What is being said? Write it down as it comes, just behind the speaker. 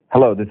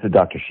Hello, this is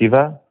Dr.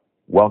 Shiva.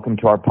 Welcome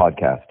to our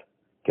podcast,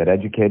 Get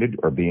Educated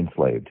or Be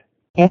Enslaved.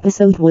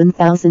 Episode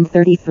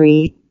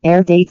 1033,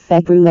 air date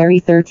February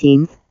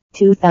 13th,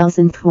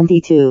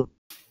 2022.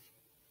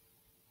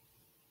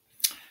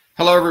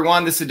 Hello,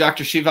 everyone. This is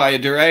Dr. Shiva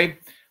Ayyadurai.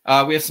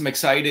 We have some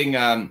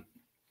exciting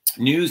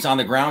news on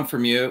the ground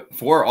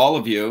for all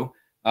of you.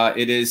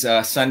 It is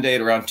Sunday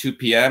at around 2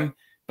 p.m.,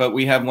 but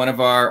we have one of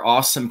our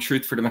awesome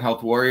Truth, Freedom, and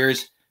Health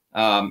warriors,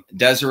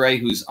 Desiree,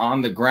 who's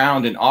on the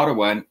ground in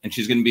Ottawa, and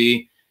she's going to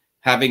be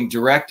having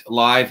direct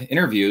live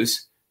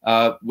interviews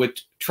with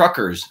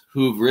truckers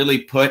who've really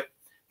put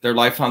their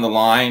life on the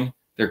line,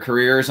 their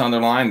careers on the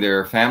line,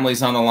 their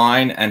families on the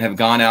line, and have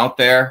gone out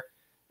there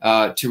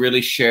to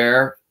really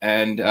share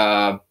and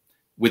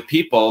with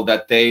people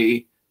that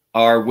they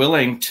are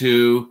willing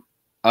to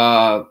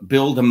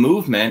build a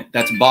movement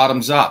that's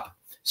bottoms up.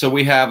 So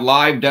we have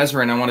live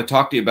Desiree, and I want to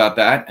talk to you about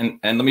that. And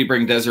let me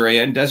bring Desiree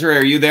in. Desiree,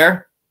 are you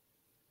there?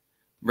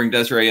 Bring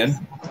Desiree in.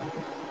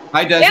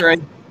 Hi, Desiree.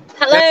 Yep.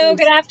 Hello,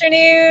 good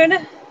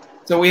afternoon.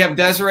 So we have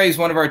Desiree, who's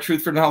one of our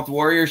Truth, Freedom, Health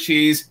warriors.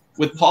 She's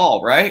with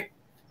Paul, right?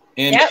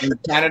 In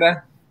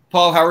Canada.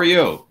 Paul, how are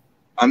you?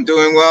 I'm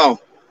doing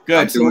well.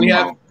 Good. So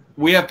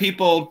we have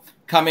people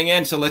coming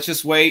in. So let's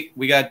just wait.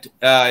 We got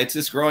it's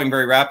just growing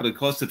very rapidly,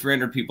 close to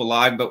 300 people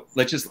live, but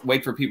let's just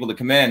wait for people to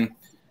come in.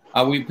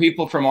 We have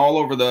people from all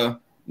over the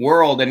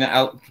world, and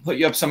I'll put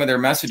you up some of their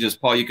messages,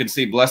 Paul. You can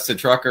see Bless the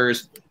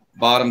Truckers,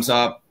 Bottoms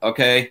Up,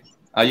 okay?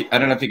 I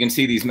don't know if you can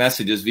see these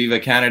messages, Viva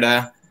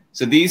Canada.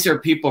 So these are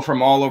people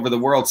from all over the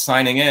world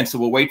signing in. So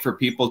we'll wait for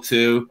people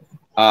to,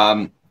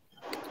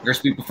 there's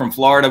people from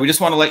Florida. We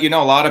just want to let you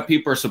know a lot of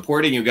people are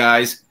supporting you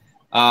guys.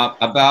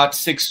 About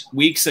 6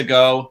 weeks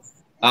ago,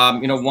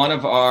 one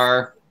of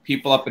our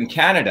people up in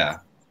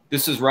Canada,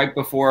 this is right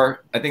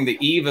before, I think the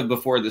eve of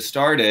before this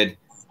started,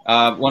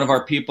 one of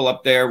our people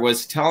up there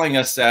was telling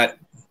us that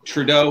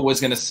Trudeau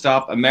was going to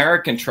stop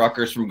American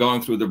truckers from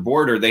going through the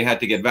border. They had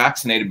to get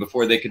vaccinated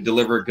before they could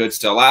deliver goods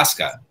to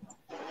Alaska.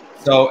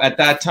 So at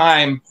that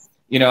time,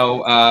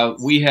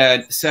 we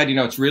had said,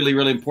 it's really,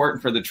 really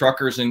important for the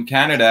truckers in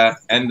Canada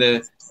and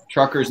the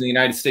truckers in the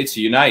United States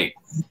to unite.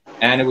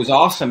 And it was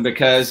awesome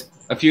because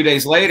a few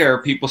days later,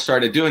 people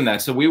started doing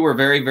that. So we were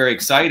very, very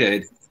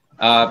excited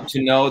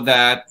to know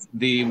that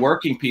the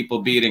working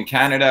people, be it in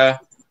Canada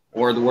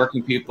or the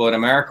working people in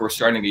America, were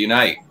starting to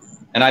unite.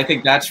 And I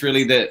think that's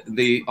really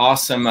the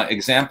awesome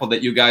example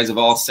that you guys have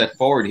all set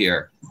forward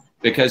here,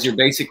 because you're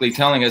basically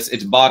telling us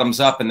it's bottoms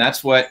up. And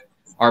that's what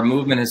our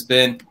movement has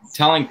been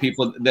telling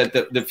people, that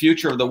the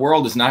future of the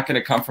world is not going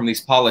to come from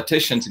these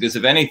politicians, because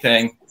if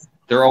anything,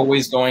 they're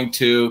always going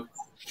to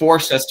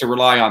force us to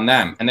rely on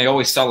them, and they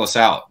always sell us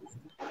out.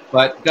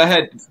 But go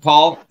ahead,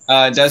 Paul,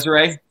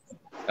 Desiree.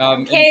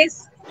 Okay,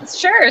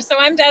 sure. So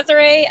I'm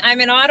Desiree. I'm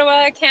in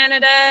Ottawa,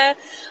 Canada.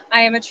 I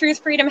am a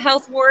Truth, Freedom,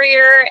 Health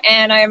warrior,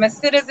 and I am a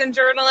citizen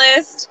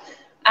journalist.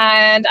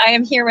 And I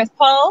am here with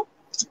Paul.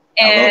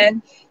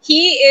 And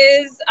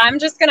I'm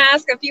just going to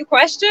ask a few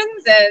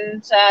questions.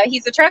 And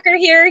he's a trucker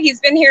here. He's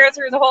been here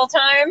through the whole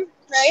time,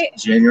 right?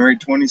 January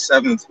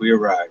 27th, we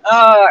arrived.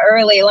 Oh,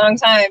 early, long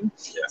time.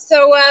 Yeah.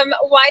 So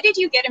why did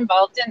you get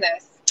involved in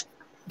this?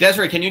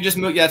 Desiree, can you just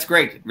move? Yeah, that's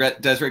great.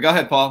 Desiree, go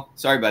ahead, Paul.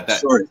 Sorry about that.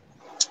 Sorry.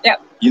 Yeah.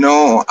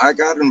 I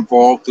got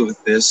involved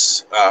with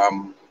this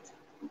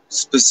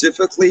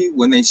specifically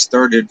when they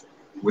started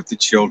with the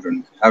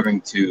children,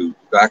 having to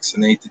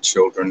vaccinate the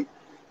children.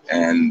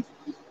 And,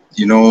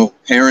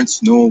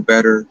 parents know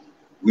better.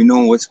 We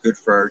know what's good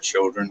for our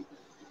children.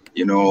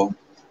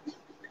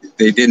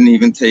 They didn't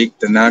even take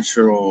the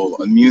natural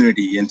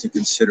immunity into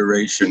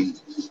consideration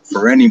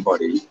for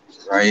anybody,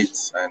 right?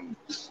 And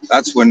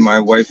that's when my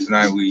wife and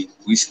I, we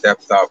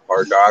stepped up.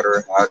 Our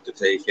daughter had to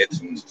take it,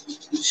 and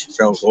she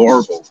felt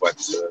horrible, but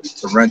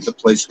to rent the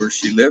place where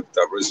she lived,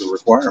 that was a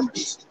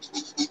requirement.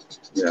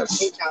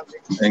 Yes.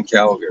 In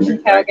Calgary.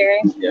 In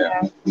Calgary.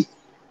 Yeah.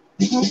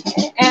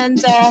 Okay.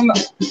 And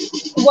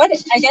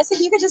I guess if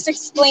you could just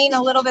explain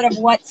a little bit of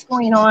what's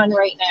going on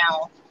right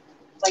now,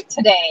 like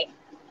today.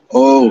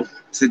 Oh,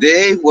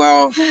 today?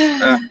 Well,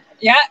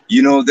 yeah.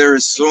 There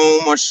is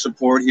so much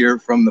support here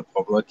from the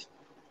public.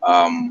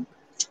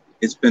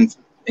 It's been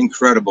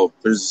incredible.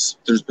 There's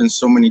been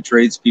so many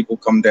tradespeople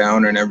come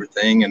down and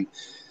everything, and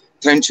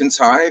tension's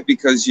high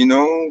because,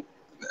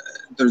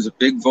 there's a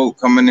big vote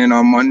coming in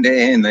on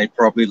Monday, and they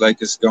probably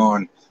like us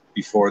gone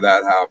before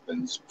that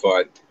happens.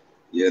 But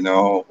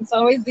it's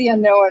always the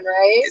unknown,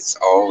 right? It's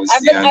always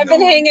the unknown.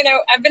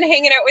 I've been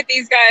hanging out with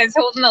these guys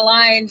holding the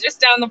line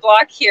just down the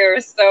block here.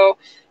 So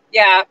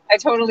yeah, I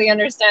totally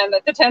understand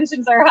that the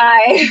tensions are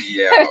high.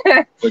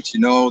 Yeah, but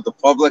the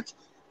public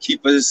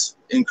keep us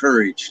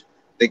encouraged.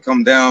 They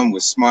come down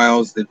with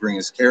smiles. They bring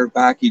us care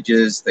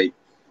packages. They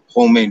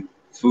homemade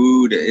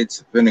food.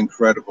 It's been an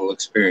incredible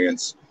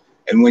experience.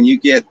 And when you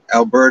get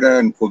Alberta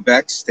and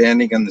Quebec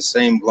standing on the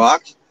same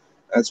block,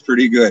 that's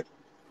pretty good.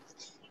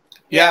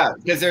 Yeah,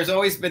 because there's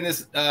always been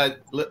this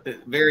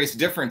various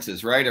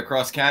differences, right,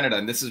 across Canada.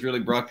 And this has really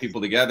brought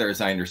people together,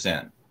 as I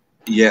understand.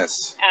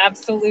 Yes.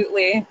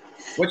 Absolutely.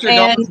 What's your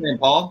daughter's name,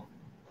 Paul?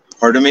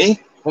 Pardon me?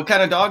 What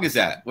kind of dog is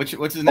that? What's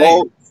his name?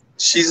 Oh,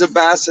 she's a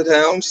Basset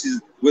Hound. She's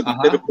with a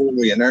bit of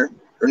bully in her.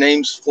 Her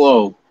name's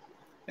Flo.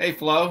 Hey,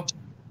 Flo.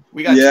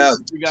 We got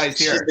two guys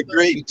here. She's a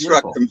great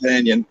truck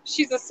companion.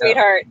 She's a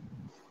sweetheart.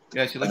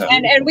 Yeah, she looks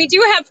and we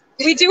do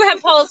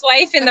have Paul's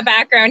wife in the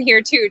background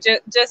here too,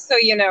 just so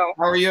you know.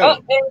 How are you? Oh,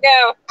 there we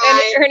go.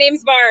 Hi. And her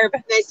name's Barb.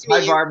 Nice to meet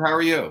Hi, you. Barb. How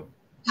are you?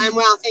 I'm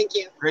well, thank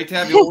you. Great to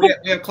have you. Well,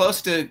 we have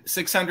close to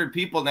 600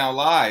 people now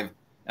live,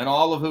 and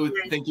all of who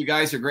think you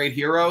guys are great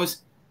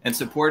heroes and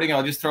supporting.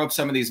 I'll just throw up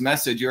some of these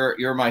messages.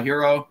 You're my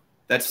hero.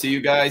 That's to you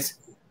guys.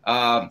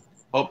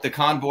 Hope the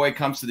convoy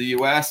comes to the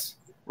U.S.,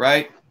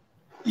 right?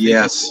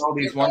 Yes. All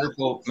these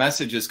wonderful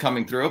messages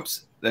coming through.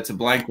 Oops, that's a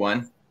blank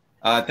one.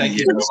 Thank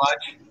you very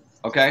much.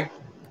 Okay.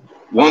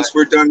 Once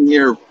we're done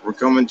here, we're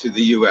coming to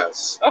the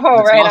U.S. Oh,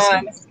 That's right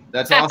awesome. on.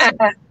 That's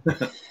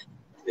awesome.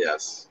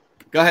 Yes.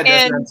 Go ahead,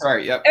 And- Desiree. I'm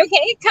sorry. Yep.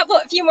 Okay,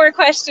 a few more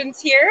questions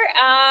here.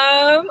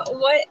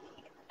 What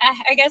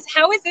I guess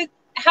how is it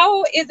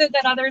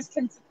that others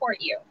can support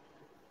you?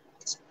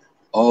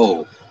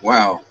 Oh,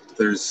 wow.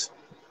 There's,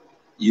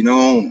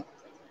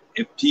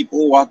 if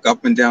people walk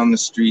up and down the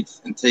street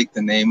and take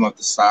the name of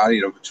the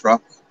side of a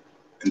truck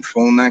and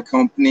phone that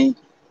company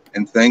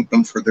and thank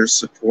them for their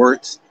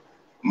support.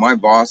 My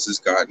boss has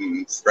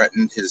gotten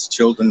threatened. His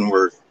children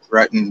were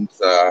threatened.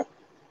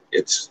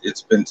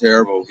 It's been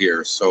terrible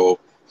here. So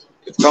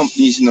if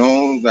companies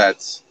know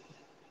that,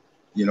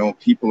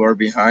 people are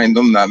behind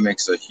them, that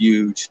makes a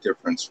huge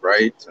difference,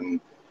 right? And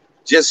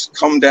just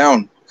come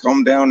down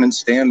and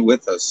stand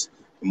with us.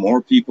 The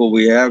more people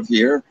we have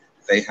here,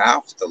 they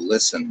have to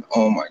listen.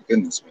 Oh my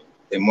goodness me.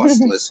 They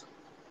must listen.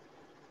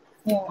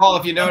 Yeah. Paul,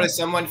 if you notice,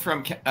 someone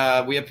from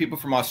we have people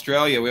from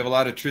Australia. We have a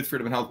lot of Truth,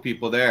 Freedom, and Health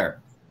people there.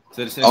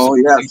 So this is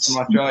Yes.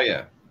 from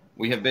Australia.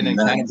 We have been in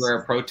Nice.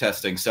 Canberra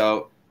protesting.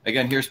 So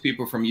again, here's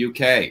people from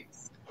UK,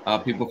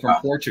 people from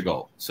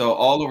Portugal. So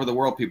all over the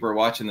world, people are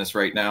watching this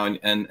right now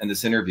and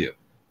this interview.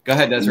 Go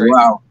ahead, Desiree.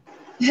 Wow.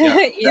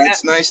 Yeah.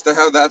 That's nice to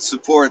have that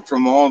support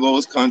from all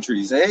those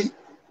countries, eh?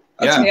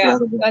 That's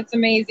incredible. That's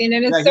amazing,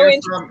 and it's Yeah, so here's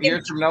interesting.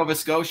 here's from Nova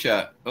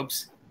Scotia.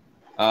 Oops.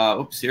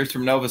 Here's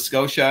from Nova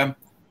Scotia.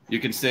 You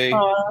can see.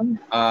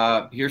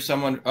 Here's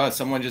someone.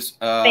 Someone just.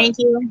 Thank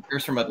you.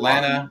 Here's from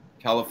Atlanta,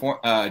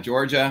 California,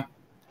 Georgia.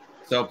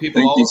 So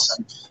people. Thank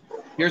you.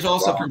 Here's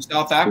also from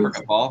South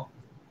Africa, Paul.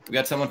 We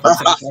got someone from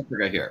South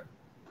Africa here.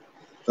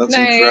 That's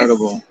Nice.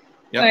 incredible.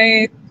 Yep.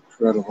 Nice.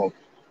 Incredible.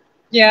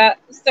 Yeah,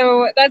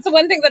 so that's the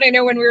one thing that I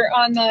know when we're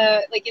on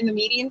in the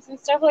meetings and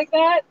stuff like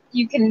that,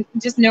 you can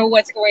just know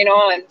what's going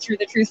on through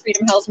the Truth,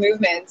 Freedom, Health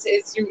movements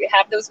is you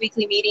have those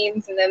weekly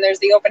meetings and then there's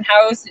the open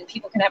house and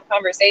people can have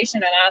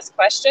conversation and ask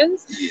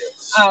questions.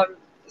 Yes.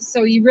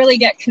 So you really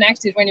get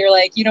connected when you're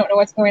like, you don't know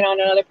what's going on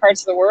in other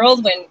parts of the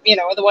world. When,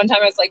 the one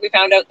time I was like, we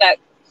found out that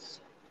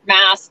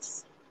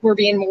masks were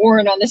being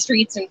worn on the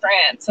streets in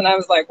France. And I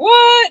was like,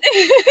 what?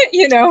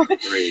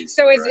 Great.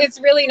 So it's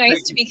really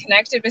nice to be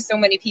connected with so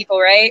many people,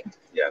 right?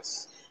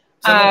 Yes.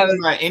 Someone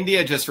from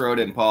India just wrote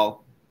in,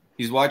 Paul.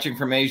 He's watching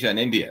from Asia and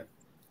India.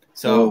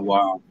 So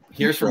wow.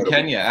 Here's from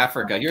Incredible. Kenya,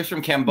 Africa. Here's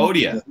from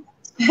Cambodia.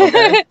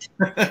 Okay.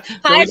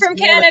 Hi from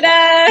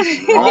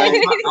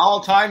Canada. all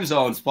time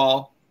zones,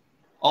 Paul.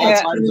 All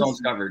Yeah. time zones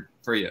covered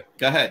for you.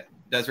 Go ahead,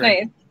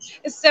 Desiree.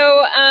 Nice.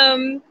 So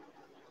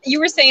you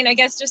were saying, I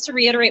guess, just to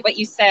reiterate what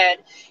you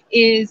said,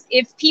 is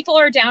if people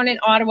are down in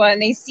Ottawa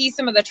and they see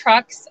some of the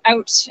trucks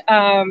out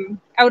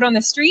on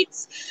the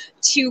streets,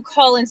 to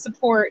call and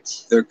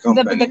support Their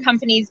company. the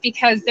companies,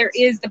 because there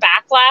is the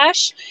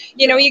backlash.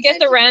 You get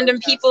the random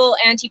people,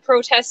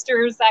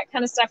 anti-protesters, that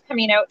kind of stuff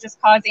coming out just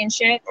causing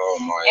shit. Oh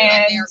my.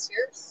 And They are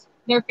fierce.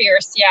 they're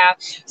fierce, yeah.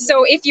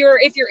 So if you're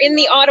in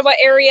the Ottawa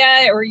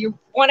area or you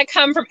want to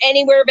come from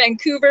anywhere,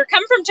 Vancouver,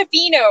 come from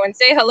Tofino and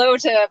say hello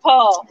to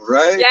Paul.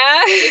 Right?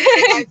 Yeah.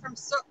 I'm from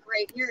Sook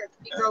right here.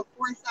 We drove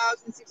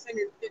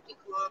 4,650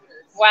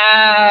 kilometers.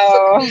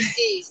 Wow.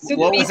 BC.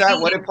 What was that?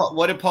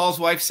 What did Paul's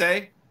wife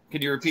say?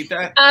 Can you repeat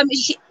that?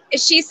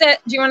 She said,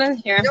 do you want to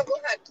hear? No, go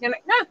ahead.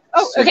 No.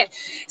 Oh, okay.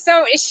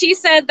 So she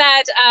said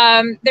that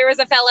there was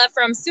a fella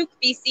from Souk,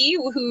 BC,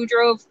 who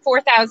drove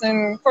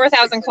 4,000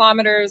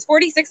 kilometers,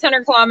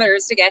 4,600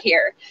 kilometers to get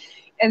here.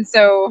 And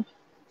so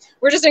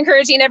we're just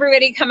encouraging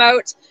everybody to come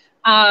out.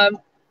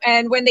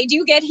 And when they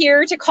do get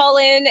here, to call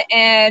in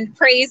and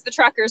praise the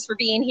truckers for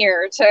being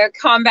here to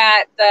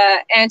combat the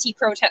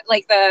anti-protest,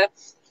 like the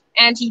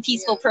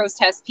anti-peaceful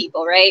protest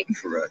people, right?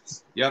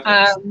 Correct. Yep.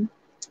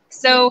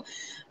 So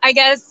I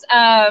guess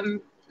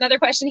another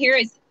question here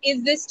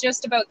is this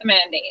just about the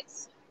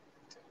mandates?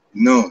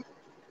 No.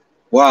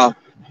 Well,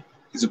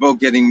 it's about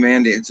getting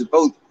mandates. It's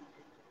about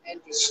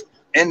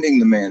ending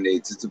the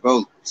mandates. It's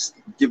about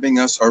giving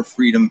us our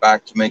freedom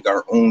back to make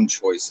our own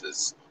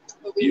choices.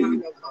 But we have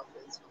no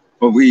confidence.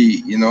 But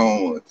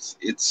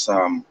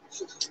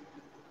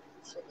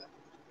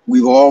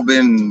we've all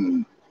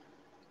been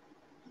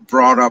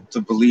brought up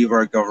to believe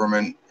our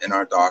government and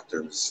our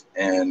doctors,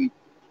 and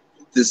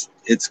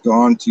it's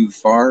gone too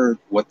far.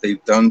 What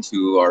they've done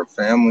to our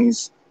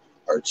families,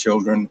 our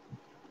children,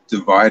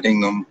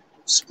 dividing them,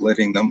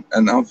 splitting them.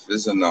 Enough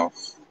is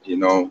enough. you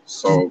know.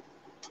 So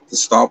to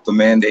stop the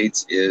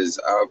mandates is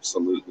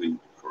absolutely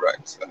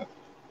correct.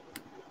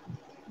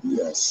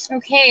 Yes.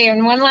 Okay,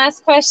 and one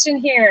last question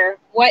here.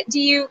 What do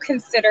you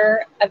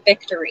consider a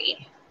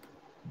victory?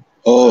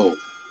 Oh,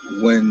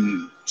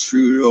 when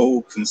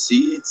Trudeau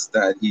concedes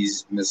that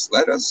he's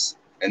misled us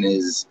and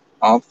is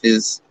out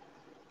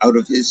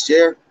of his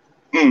chair,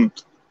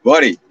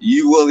 buddy,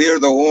 you will hear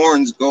the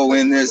horns go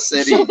in this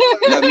city.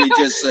 Let me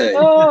just say.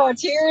 Oh,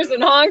 cheers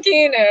and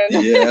honking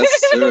and Yes,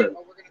 sir.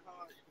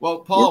 Well,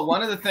 Paul,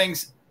 one of the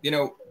things, you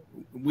know,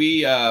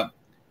 we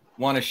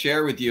want to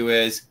share with you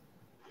is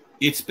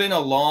it's been a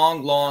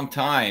long, long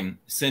time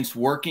since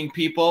working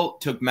people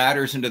took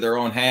matters into their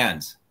own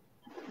hands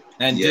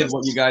and did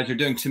what you guys are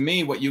doing. To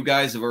me, what you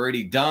guys have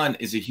already done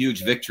is a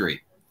huge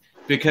victory,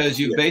 because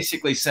you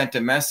basically sent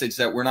a message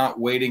that we're not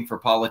waiting for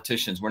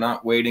politicians. We're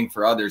not waiting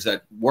for others,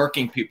 that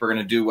working people are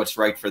going to do what's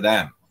right for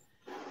them.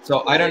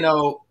 So I don't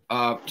know.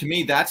 To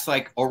me, that's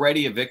like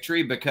already a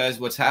victory, because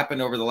what's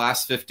happened over the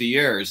last 50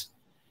 years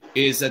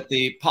is that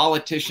the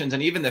politicians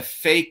and even the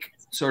fake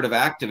sort of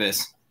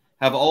activists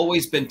have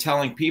always been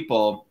telling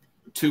people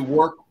to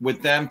work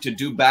with them to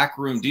do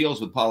backroom deals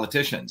with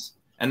politicians.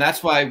 And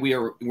that's why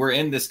we're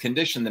in this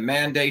condition, the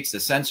mandates, the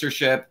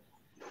censorship,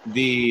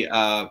 the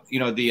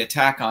the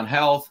attack on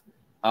health.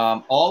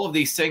 All of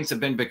these things have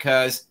been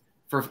because,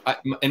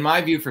 in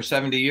my view, for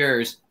 70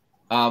 years,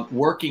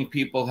 working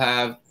people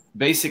have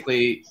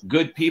basically,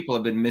 good people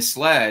have been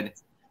misled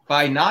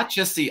by not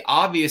just the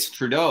obvious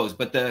Trudeaus,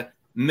 but the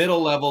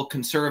middle level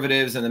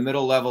conservatives and the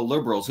middle level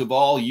liberals who've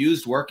all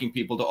used working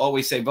people to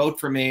always say, vote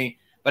for me.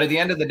 But at the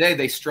end of the day,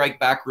 they strike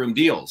backroom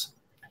deals.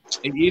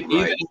 And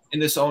even in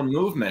this own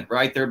movement,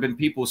 right, there have been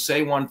people who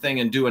say one thing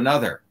and do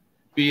another,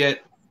 be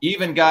it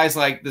even guys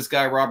like this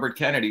guy, Robert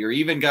Kennedy, or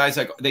even guys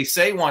like, they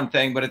say one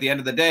thing, but at the end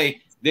of the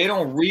day, they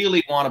don't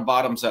really want a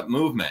bottoms up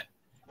movement.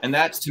 And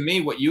that's, to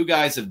me, what you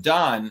guys have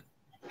done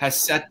has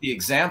set the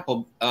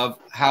example of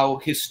how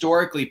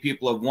historically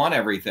people have won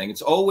everything.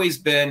 It's always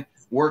been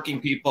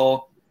working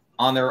people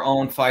on their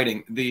own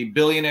fighting. The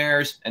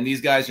billionaires and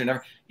these guys are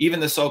never, even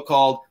the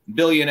so-called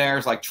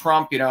billionaires like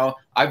Trump, you know,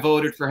 I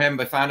voted for him,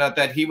 but found out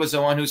that he was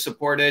the one who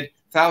supported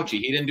Fauci.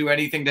 He didn't do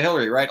anything to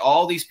Hillary, right?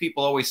 All these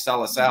people always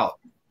sell us out.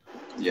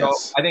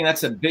 Yes. So I think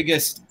that's the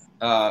biggest,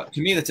 to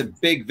me, that's a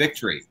big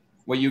victory,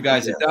 what you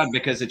guys have done,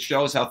 because it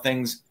shows how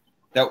things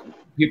that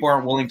people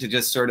aren't willing to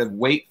just sort of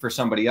wait for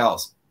somebody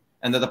else,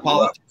 and that the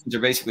politicians are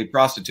basically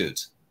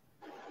prostitutes.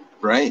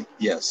 Right.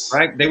 Yes.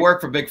 Right. They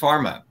work for Big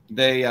Pharma.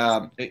 They,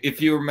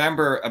 if you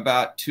remember,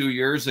 about 2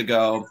 years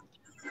ago,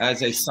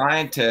 as a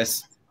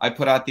scientist, I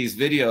put out these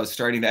videos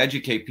starting to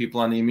educate people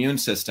on the immune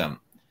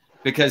system,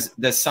 because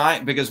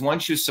because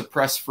once you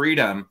suppress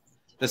freedom,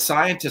 the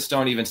scientists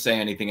don't even say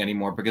anything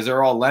anymore, because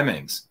they're all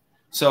lemmings.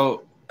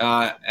 So,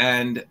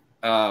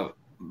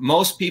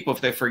 most people,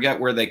 if they forget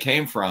where they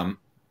came from,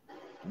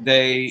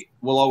 they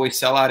will always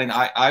sell out. And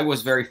I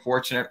was very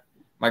fortunate.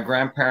 My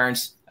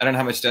grandparents, I don't know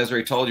how much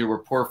Desiree told you, were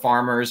poor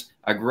farmers.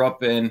 I grew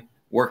up in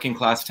working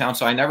class town,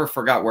 so I never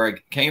forgot where I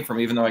came from,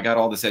 even though I got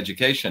all this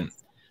education.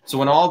 So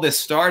when all this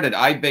started,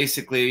 I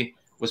basically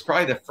was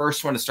probably the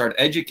first one to start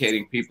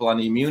educating people on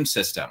the immune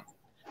system,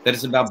 that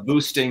it's about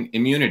boosting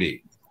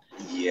immunity.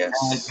 Yes.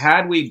 And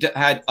had we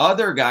had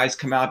other guys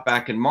come out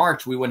back in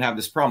March, we wouldn't have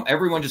this problem.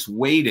 Everyone just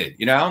waited,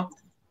 you know,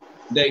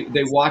 they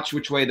watched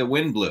which way the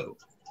wind blew.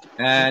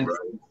 And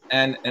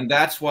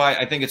that's why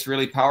I think it's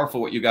really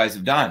powerful what you guys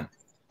have done,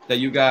 that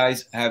you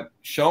guys have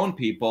shown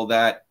people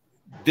that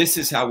this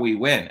is how we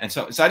win. And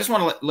so I just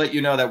want to let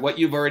you know that what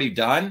you've already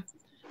done,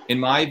 in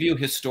my view,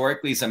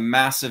 historically, is a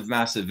massive,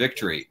 massive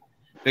victory,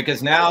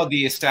 because now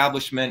the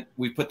establishment,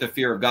 we put the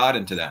fear of God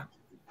into them,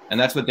 and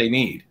that's what they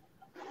need.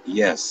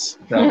 Yes.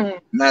 So,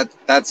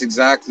 that's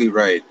exactly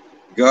right.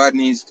 God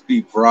needs to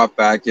be brought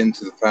back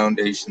into the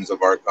foundations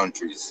of our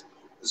countries.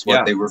 Is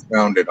what they were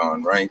founded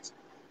on, right?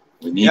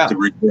 We need to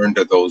return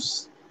to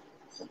those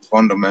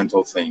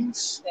fundamental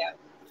things.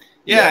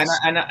 Yeah.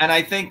 And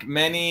I think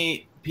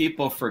many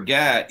people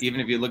forget, even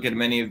if you look at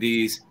many of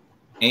these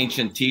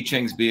ancient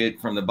teachings, be it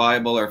from the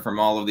Bible or from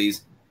all of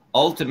these,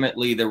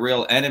 ultimately the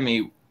real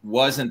enemy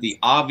wasn't the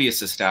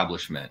obvious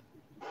establishment.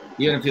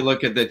 Even if you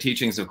look at the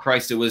teachings of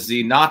Christ, it was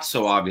the not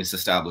so obvious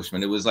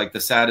establishment. It was like the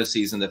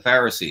Sadducees and the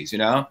Pharisees, you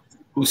know,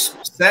 who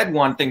said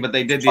one thing, but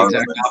they did the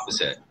exact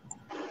opposite.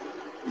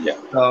 Yeah.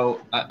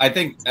 So I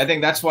think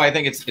that's why I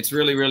think it's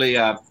really, really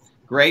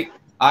great.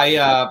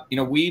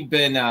 We've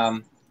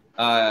been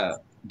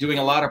doing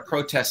a lot of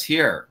protests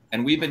here,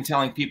 and we've been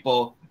telling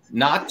people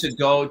not to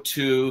go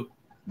to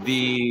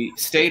the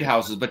state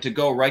houses, but to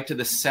go right to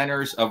the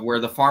centers of where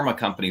the pharma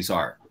companies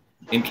are.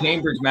 In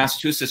Cambridge,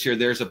 Massachusetts, here,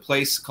 there's a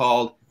place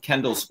called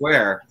Kendall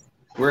Square,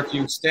 where if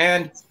you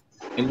stand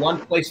in one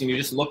place and you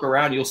just look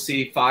around, you'll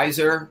see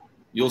Pfizer,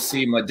 you'll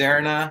see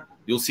Moderna,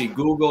 you'll see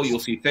Google, you'll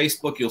see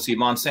Facebook, you'll see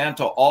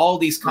Monsanto. All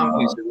these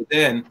companies are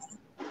within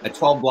a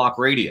 12-block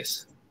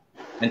radius,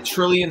 and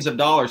trillions of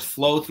dollars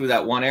flow through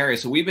that one area.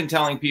 So we've been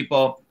telling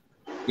people,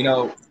 you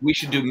know, we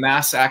should do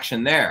mass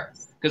action there,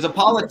 because the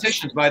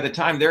politicians, by the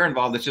time they're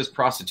involved, it's just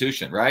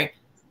prostitution, right?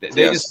 They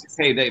just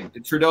hey,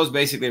 Trudeau's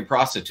basically a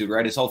prostitute,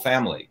 right? His whole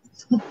family.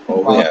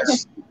 Oh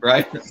yes.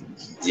 Right?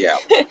 Yeah.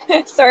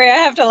 Sorry, I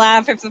have to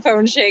laugh if the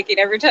phone's shaking.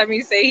 Every time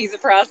you say he's a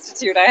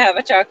prostitute, I have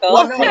a chuckle.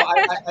 Well, no,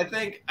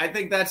 I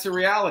think that's the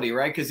reality,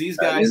 right? Because these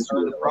guys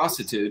are the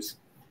prostitutes,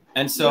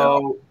 and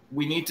so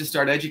we need to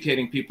start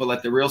educating people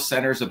at the real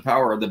centers of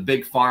power, the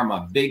big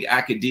pharma, big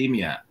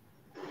academia,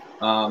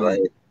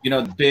 you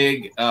know,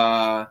 big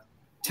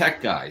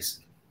tech guys.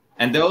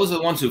 And those are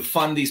the ones who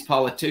fund these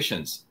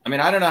politicians. I mean,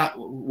 I don't know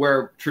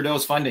where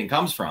Trudeau's funding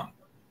comes from,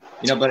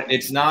 you know, but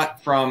it's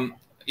not from,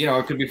 you know,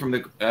 it could be from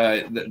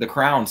the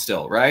crown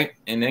still, right,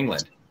 in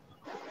England.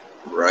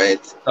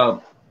 Right.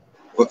 So,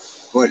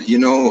 but you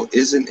know,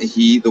 isn't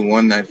he the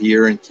one that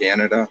here in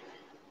Canada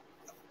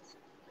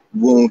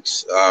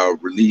won't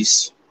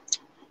release?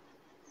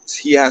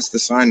 He has to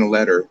sign a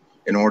letter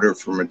in order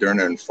for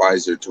Moderna and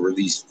Pfizer to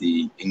release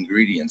the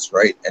ingredients,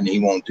 right? And he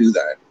won't do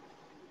that,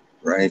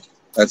 right?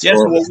 That's yes.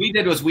 horrible. What we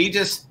did was we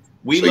looked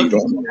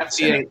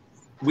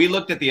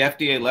at the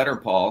FDA letter,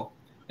 Paul,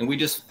 and we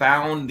just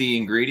found the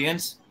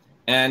ingredients.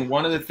 And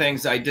one of the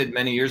things I did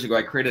many years ago,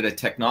 I created a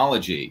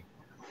technology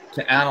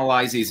to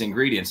analyze these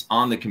ingredients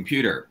on the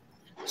computer.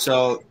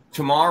 So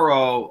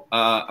tomorrow,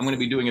 I'm going to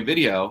be doing a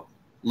video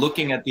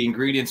looking at the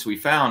ingredients we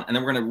found, and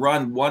then we're going to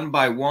run one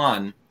by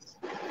one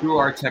through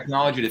our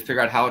technology to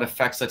figure out how it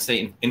affects, let's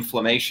say,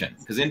 inflammation,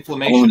 because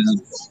inflammation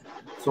is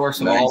the source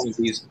of all of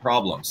these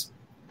problems.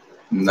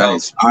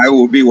 Nice. So, I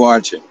will be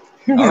watching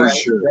for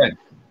sure. Good.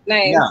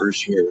 Nice. Yeah, for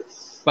sure.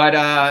 But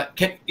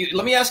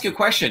let me ask you a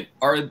question.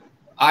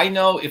 I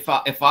know if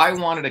I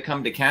wanted to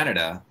come to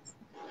Canada,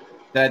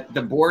 that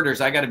the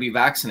borders, I got to be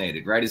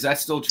vaccinated, right? Is that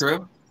still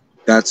true?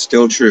 That's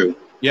still true.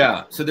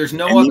 Yeah. So there's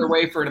no other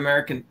way for an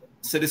American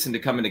citizen to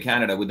come into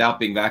Canada without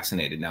being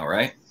vaccinated now,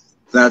 right?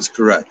 That's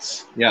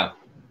correct. Yeah.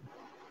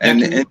 And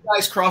can you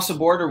guys cross the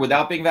border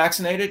without being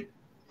vaccinated?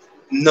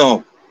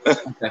 No.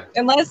 Okay.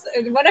 Unless,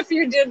 what if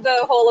you did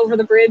the whole over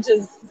the bridge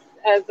as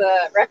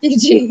a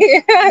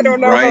refugee? I don't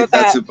know about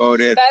that. That's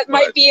about it. That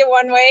might be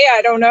one way.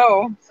 I don't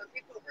know. Some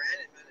people ran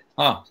it.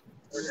 Oh.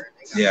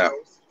 Yeah,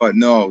 but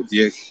no,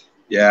 you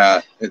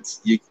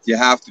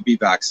have to be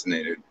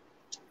vaccinated.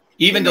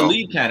 Even to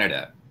leave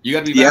Canada, you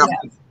got to be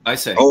vaccinated. I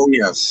say. Oh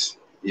yes.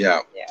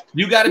 Yeah.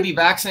 You got to be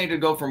vaccinated to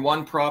go from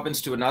one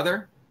province to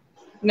another?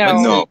 No.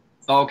 No.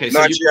 Oh, okay. So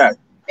not yet.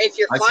 If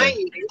you're flying,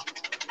 you do.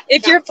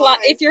 If you're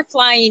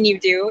flying, you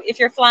do. If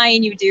you're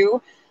flying, you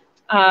do.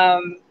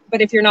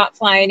 But if you're not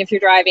flying, if you're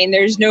driving,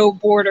 there's no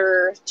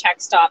border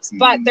check stops.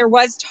 But there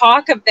was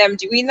talk of them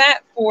doing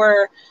that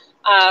for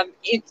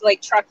it's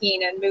like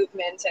trucking and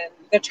movement and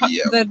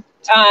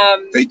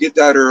they did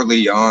that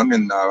early on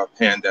in the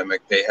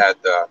pandemic. They had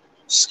the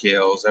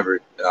scales every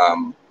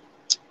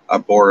a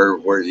border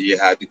where you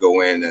had to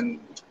go in and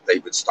they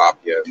would stop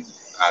you and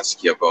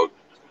ask you about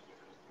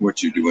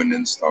what you're doing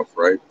and stuff,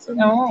 right? And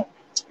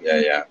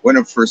yeah. When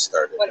it first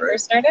started. When it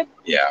first started?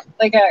 Yeah.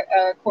 Like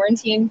a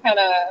quarantine kind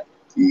of.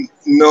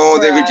 No,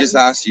 they would just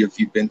ask you if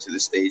you've been to the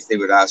States. They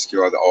would ask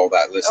you all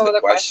that list of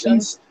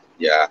questions.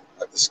 Yeah,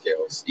 at the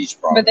scales, each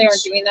province. But they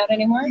aren't doing that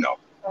anymore? No.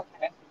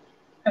 Okay.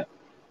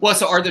 Well,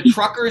 so are the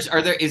truckers,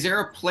 is there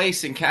a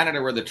place in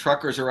Canada where the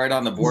truckers are right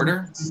on the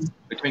border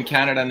between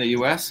Canada and the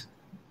US?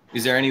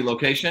 Is there any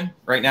location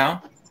right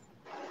now?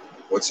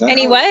 What's that?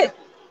 Any what?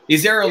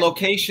 Is there a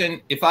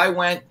location, if I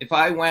went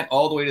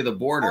all the way to the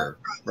border,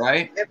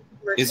 right?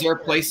 Is there a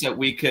place that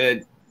we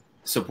could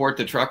support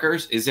the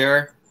truckers? Is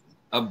there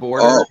a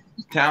border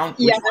town?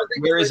 Yeah.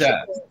 Where is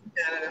that?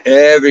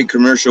 Every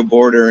commercial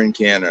border in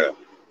Canada,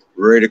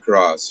 right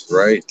across,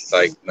 right?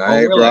 Like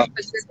Niagara, really?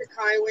 Pacific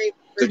Highway,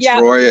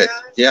 Detroit.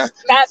 Yeah.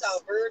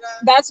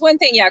 That's one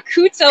thing. Yeah.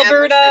 Coots,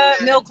 Alberta,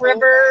 Milk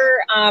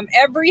River,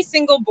 every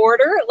single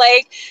border.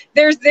 Like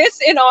there's this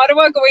in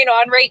Ottawa going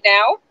on right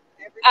now.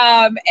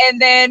 And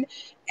then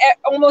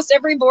almost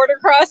every border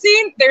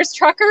crossing, there's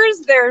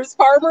truckers, there's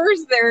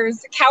farmers,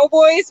 there's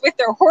cowboys with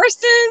their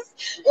horses.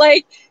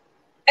 Like,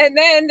 and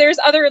then there's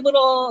other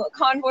little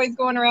convoys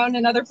going around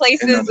in other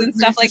places and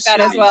stuff like that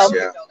as well.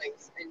 Yeah.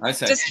 I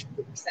say.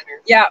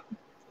 Yeah.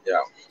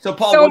 So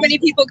Paul, so many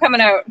people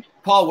coming out.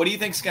 Paul, what do you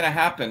think is going to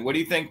happen? What do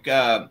you think?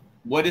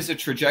 What does the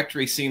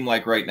trajectory seem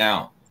like right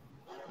now?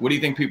 What do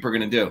you think people are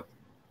going to do?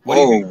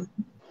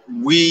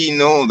 We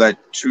know that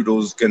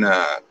Trudeau's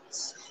gonna.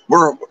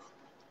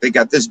 They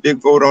got this big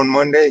vote on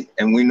Monday,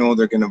 and we know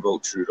they're gonna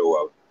vote Trudeau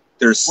out.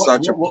 There's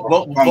such a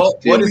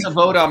what is a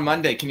vote on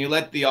Monday? Can you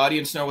let the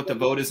audience know what the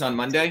vote is on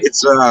Monday?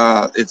 It's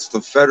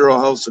the Federal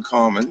House of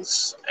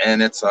Commons,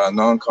 and it's a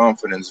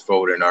non-confidence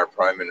vote in our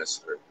Prime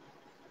Minister.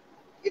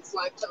 It's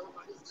live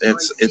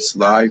televised. It's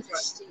live.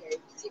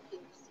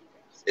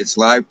 It's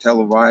live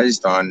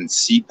televised on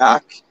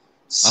CPAC,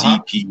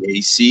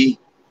 CPAC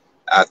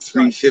at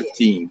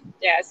 3:15.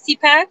 Yeah,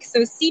 CPAC.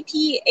 So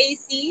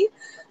CPAC.ca,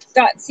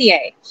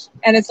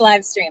 and it's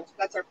live streamed.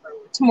 That's our program.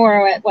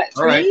 Tomorrow at what?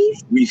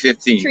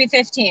 3:15.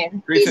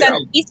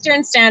 3:15.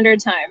 Eastern Standard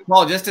Time.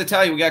 Well, just to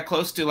tell you, we got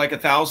close to like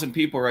 1,000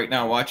 people right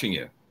now watching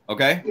you.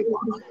 Okay.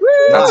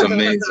 That's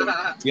amazing.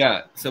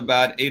 Yeah. It's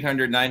about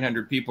 800,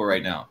 900 people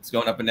right now. It's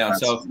going up and down.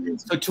 That's So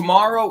amazing.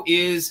 tomorrow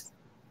is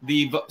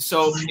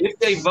so if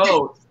they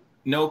vote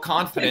no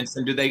confidence,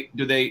 then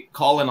do they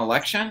call an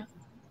election?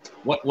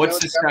 What's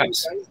the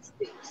steps?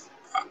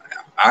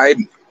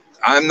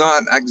 I'm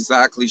not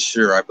exactly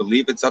sure. I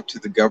believe it's up to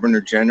the Governor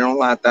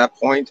General at that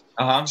point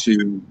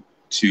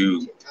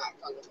to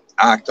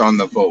act on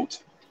the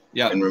vote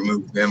and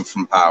remove them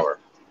from power.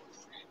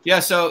 Yeah,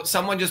 so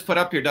someone just put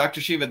up here, Dr.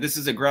 Shiva, this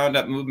is a ground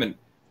up movement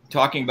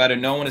talking about it.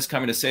 No one is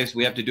coming to save us.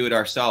 We have to do it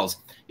ourselves.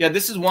 Yeah,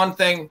 this is one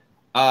thing,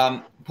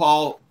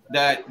 Paul,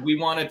 that we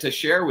wanted to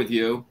share with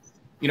you.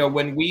 You know,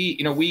 when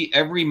we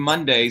every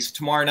Mondays,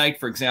 tomorrow night,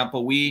 for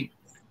example, we've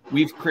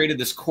created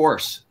this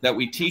course that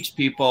we teach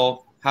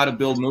people how to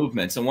build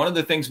movements. And one of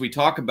the things we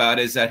talk about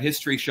is that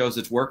history shows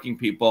it's working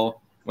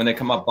people when they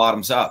come up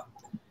bottoms up.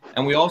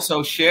 And we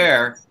also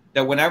share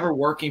that whenever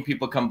working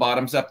people come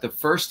bottoms up, the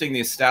first thing the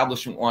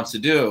establishment wants to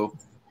do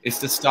is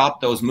to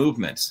stop those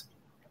movements,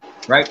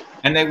 right?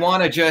 And they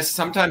want to just,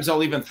 sometimes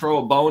they'll even throw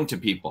a bone to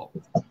people,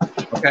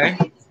 okay?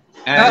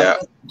 And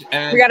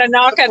we got a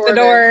knock at the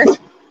door.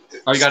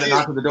 Oh, you got a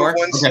knock at the door?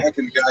 One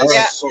second, guys.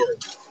 Yeah. Sorry.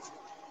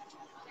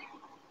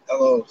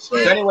 Hello.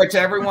 Sorry. So anyway, to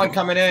everyone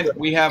coming in,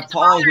 we have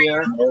Paul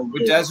here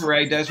with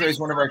Desiree. Desiree is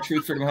one of our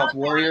Truth, Freedom, Health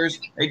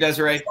warriors. Hey,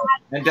 Desiree.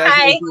 And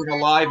Desiree is doing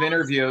a live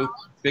interview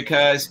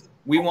because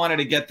we wanted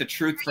to get the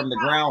truth from the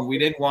ground. We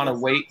didn't want to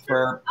wait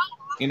for,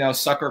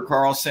 Sucker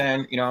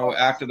Carlson,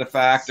 after the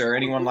fact or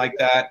anyone like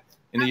that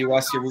in the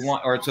U.S. here.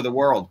 Or to the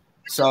world.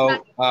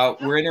 So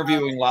we're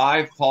interviewing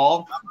live,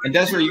 Paul. And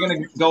Desiree, you're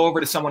going to go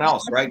over to someone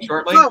else, right,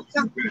 shortly?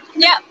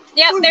 Yeah.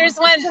 There's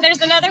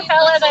another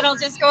fella that'll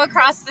just go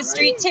across the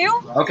street too.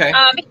 Okay.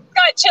 He's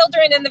got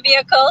children in the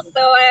vehicle,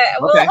 so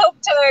we'll hope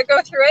to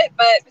go through it.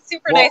 But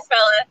super nice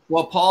fella.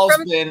 Well, Paul's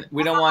been.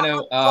 We don't want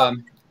to.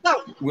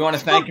 We want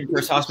to thank him for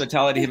his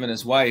hospitality, him and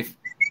his wife.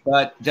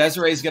 But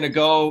Desiree is going to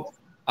go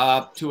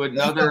to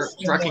another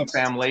trucking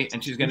family,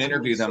 and she's going to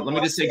interview them. Let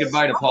me just say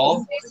goodbye to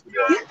Paul.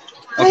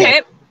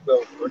 Okay.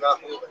 So we're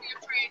not moving.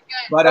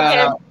 But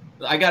I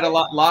got a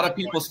lot of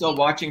people still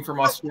watching from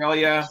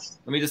Australia.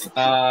 Let me just.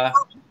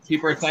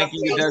 People are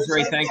thanking you,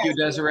 Desiree. Thank you,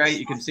 Desiree.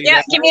 You can see.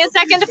 Yeah, give me a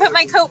second to put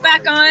my coat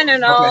back on,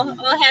 and I'll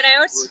head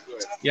out.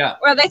 Yeah.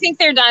 Well, I think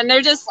they're done.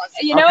 They're just,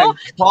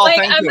 Paul, like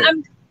thank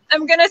you.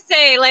 I'm gonna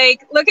say,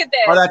 like, look at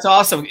this. Oh, that's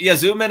awesome. Yeah,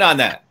 zoom in on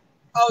that.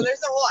 Oh, there's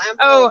a whole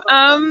envelope.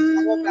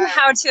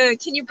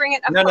 Can you bring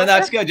it up? No,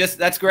 that's good.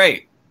 That's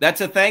great.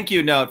 That's a thank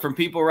you note from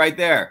people right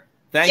there.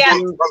 Thank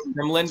you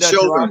from Linda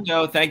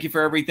Toronto. Thank you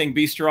for everything.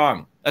 Be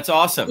strong. That's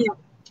awesome. Yeah.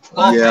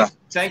 Paul,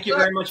 thank you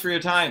very much for your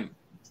time.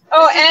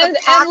 Oh, and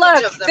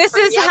look, this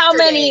is how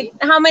many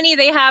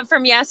they have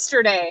from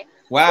yesterday.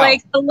 Wow.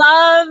 Like the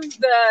love,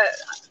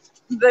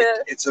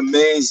 the It's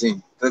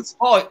amazing. That's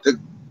the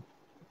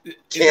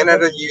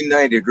Canada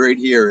United right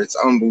here. It's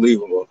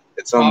unbelievable.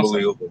 It's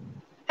unbelievable.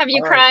 Have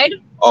you cried?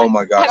 Oh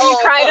my God. Have you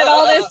cried at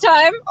all this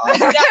time? That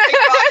big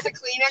box of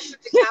Kleenex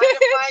with the Canada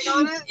flag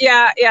on it?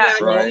 Yeah.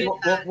 Right.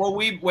 Well,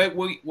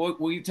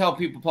 we tell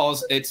people, Paul,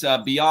 it's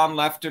beyond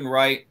left and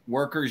right,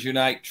 workers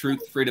unite,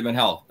 truth, freedom, and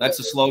health. That's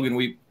the slogan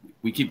we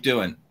keep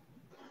doing.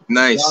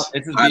 Nice.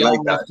 This is I beyond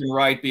like that. left and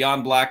right,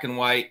 beyond black and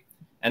white.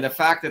 And the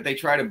fact that they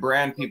try to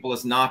brand people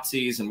as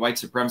Nazis and white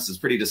supremacists is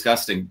pretty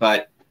disgusting.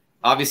 But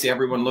obviously,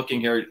 everyone looking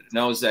here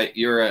knows that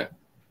you're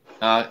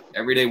a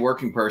everyday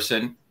working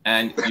person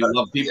and you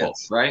love people,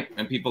 right?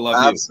 And people love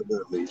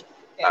Absolutely. you.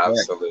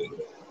 Absolutely.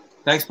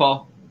 Thanks,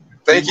 Paul.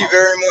 Thank you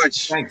very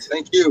much. Thanks.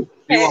 Thank you.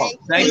 Thank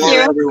Thank you.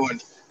 you, everyone.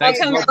 Thanks.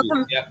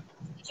 Welcome. Yeah.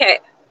 Okay.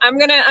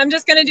 I'm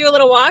just gonna do a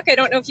little walk. I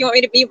don't know if you want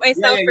me to mute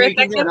myself for a you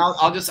can do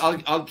second.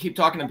 it. I'll keep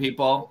talking to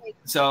people.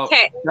 So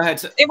Okay. Go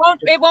ahead.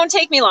 It won't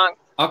take me long.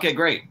 Okay,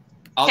 great.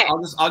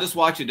 I'll just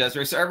watch you,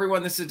 Desiree. So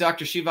everyone, this is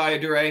Dr. Shiva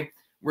Ayyadurai.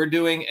 We're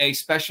doing a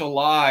special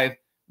live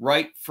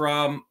right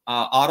from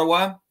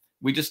Ottawa.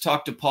 We just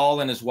talked to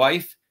Paul and his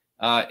wife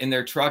in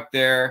their truck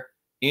there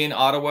in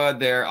Ottawa.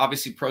 They're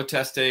obviously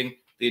protesting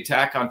the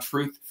attack on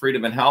truth,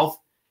 freedom, and health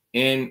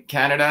in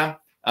Canada.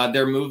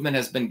 Their movement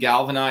has been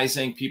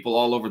galvanizing people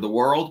all over the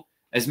world.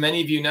 As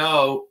many of you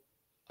know,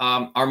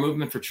 our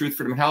movement for truth,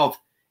 freedom, and health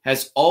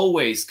has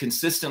always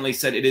consistently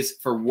said it is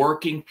for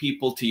working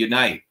people to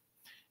unite.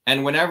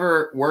 And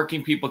whenever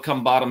working people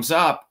come bottoms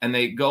up and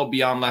they go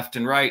beyond left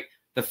and right,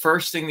 the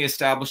first thing the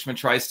establishment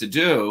tries to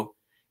do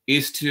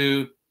is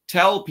to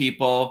tell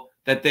people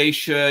that they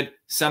should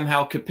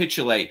somehow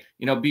capitulate,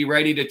 be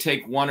ready to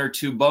take one or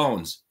two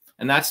bones.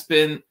 And that's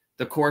been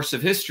the course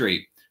of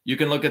history. You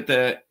can look at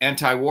the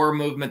anti-war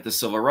movement, the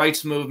civil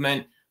rights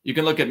movement. You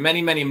can look at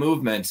many, many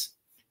movements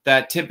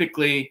that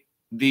typically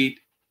the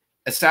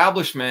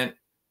establishment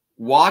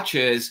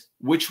watches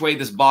which way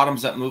this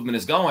bottoms up movement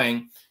is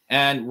going.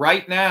 And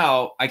right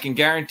now, I can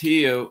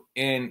guarantee you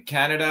in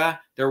Canada,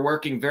 they're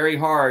working very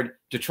hard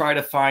to try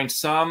to find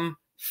some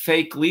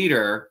fake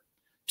leader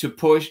to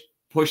push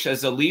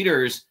as the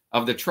leaders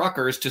of the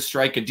truckers to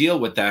strike a deal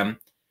with them,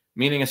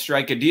 meaning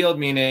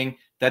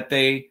that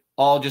they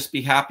all just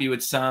be happy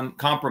with some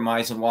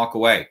compromise and walk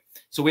away.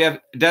 So we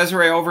have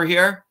Desiree over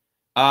here.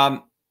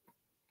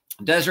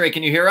 Desiree,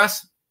 can you hear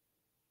us?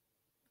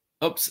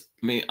 Oops,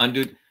 let me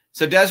undo.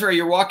 So Desiree,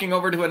 you're walking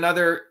over to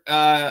another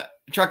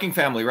trucking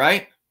family,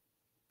 right?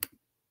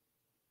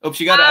 Oops,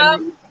 you got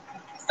to.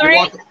 Sorry.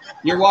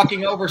 You're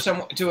walking over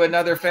to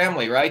another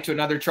family, right? To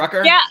another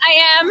trucker. Yeah,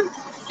 I am.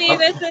 See,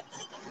 Okay. this is.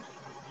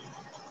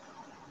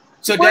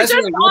 So We're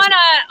Desiree, just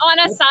on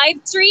a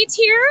side street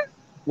here.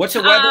 what's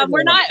the weather?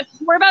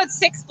 We're about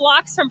 6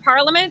 blocks from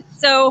Parliament,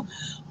 so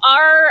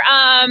our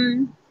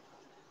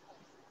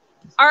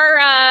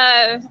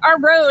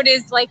road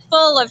is like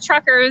full of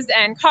truckers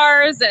and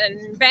cars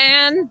and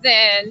vans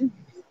and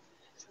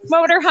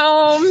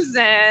motorhomes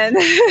and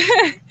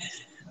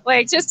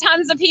like just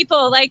tons of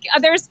people. Like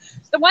there's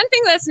the one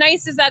thing that's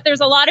nice is that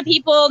there's a lot of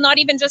people, not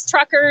even just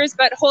truckers,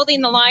 but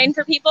holding the line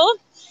for people,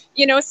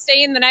 you know,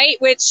 stay in the night,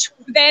 which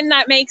then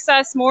that makes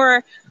us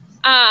more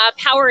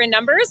power in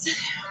numbers,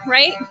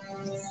 right?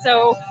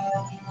 So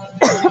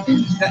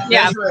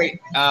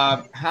Desiree,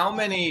 how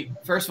many?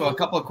 First of all, a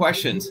couple of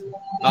questions.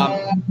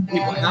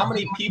 How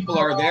many people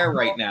are there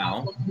right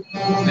now?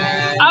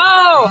 And,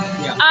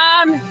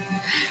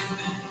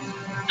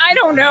 I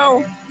don't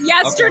know.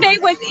 Yesterday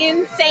was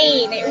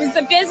insane. It was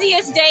the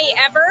busiest day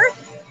ever.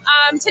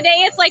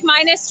 Today it's like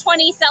minus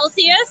 20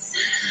 Celsius.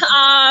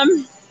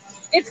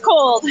 It's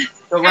cold.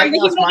 So right and the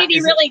now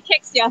humidity really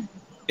kicks you.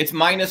 It's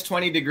minus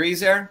 20 degrees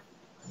there?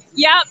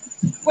 Yep.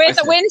 With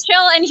the wind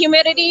chill and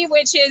humidity,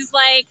 which is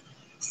like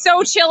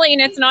so chilling,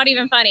 it's not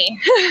even funny.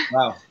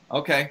 Wow.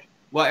 Okay.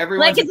 Well,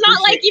 everyone. Like it's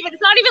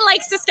not even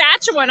like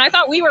Saskatchewan. I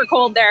thought we were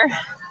cold there.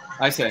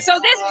 I see. So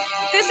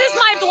this is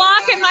my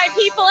block and my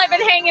people I've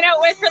been hanging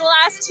out with for the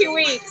last 2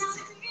 weeks.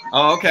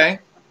 Oh, okay.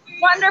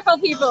 Wonderful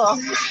people.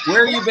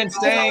 Where have you been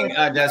staying,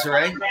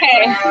 Desiree?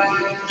 Okay.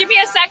 Give me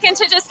a second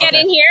to just get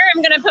in here.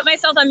 I'm going to put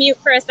myself on mute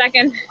for a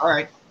second. All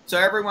right. So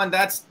everyone,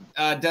 that's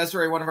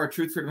Desiree, one of our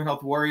Truth, Freedom,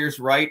 Health warriors,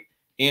 right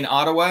in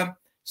Ottawa.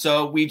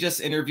 So we just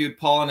interviewed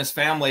Paul and his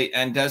family,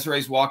 and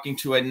Desiree's walking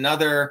to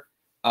another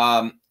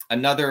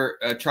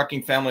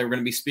trucking family. We're going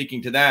to be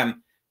speaking to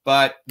them.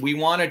 But we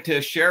wanted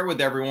to share with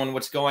everyone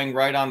what's going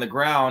right on the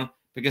ground,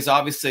 because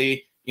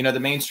obviously, you know, the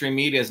mainstream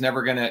media is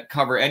never going to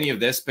cover any of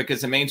this, because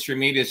the mainstream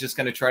media is just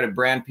going to try to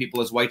brand people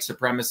as white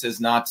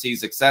supremacists,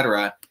 Nazis,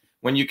 etc.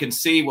 When you can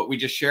see what we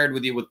just shared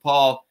with you with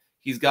Paul,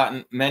 he's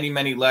gotten many,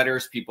 many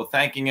letters, people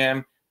thanking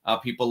him,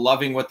 people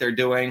loving what they're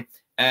doing.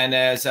 And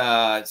as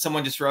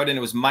someone just wrote in,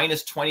 it was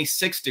minus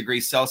 26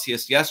 degrees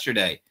Celsius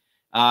yesterday.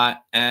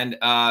 And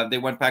they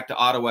went back to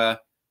Ottawa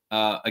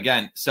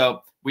again.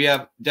 So we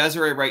have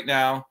Desiree right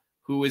now,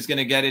 who is going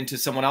to get into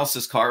someone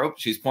else's car. Oh,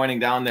 she's pointing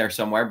down there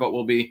somewhere, but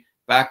we'll be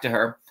back to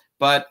her.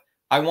 But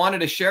I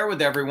wanted to share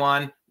with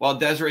everyone, while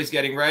Desiree's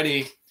getting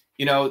ready,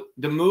 you know,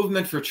 the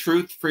movement for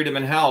truth, freedom,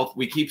 and health,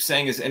 we keep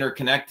saying is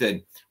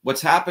interconnected.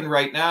 What's happened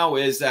right now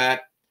is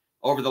that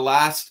over the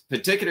last,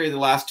 particularly the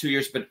last 2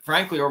 years, but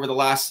frankly, over the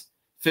last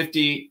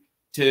 50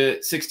 to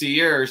 60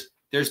 years,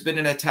 there's been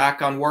an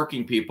attack on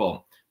working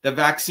people. The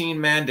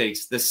vaccine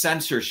mandates, the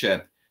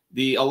censorship,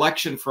 the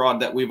election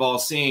fraud that we've all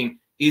seen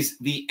is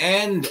the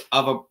end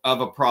of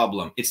a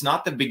problem. It's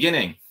not the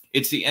beginning.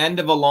 It's the end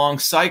of a long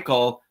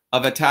cycle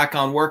of attack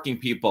on working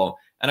people.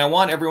 And I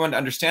want everyone to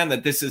understand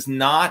that this is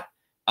not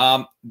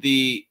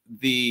the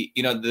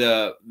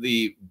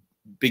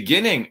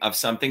beginning of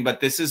something,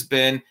 but this has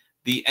been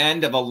the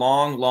end of a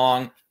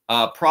long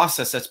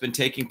process that's been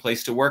taking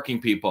place to working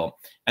people.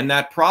 And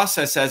that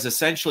process has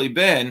essentially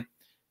been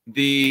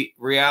the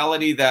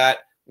reality that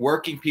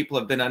working people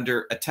have been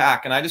under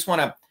attack. And I just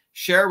want to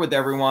share with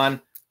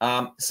everyone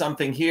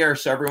something here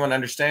so everyone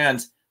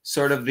understands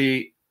sort of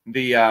the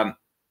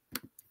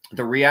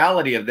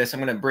reality of this. I'm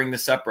going to bring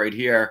this up right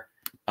here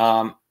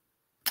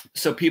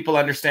so people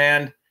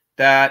understand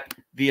that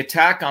the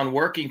attack on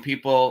working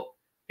people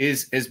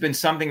has been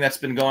something that's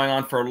been going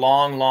on for a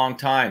long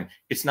time.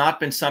 It's not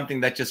been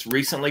something that just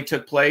recently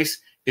took place.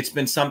 It's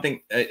been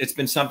something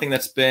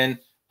that's been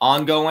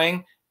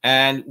ongoing.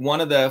 And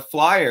one of the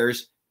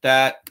flyers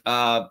that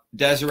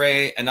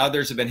Desiree and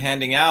others have been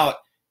handing out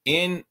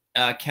in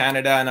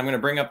Canada, and I'm going to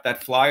bring up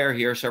that flyer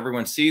here so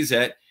everyone sees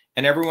it,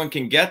 and everyone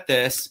can get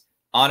this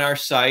on our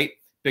site,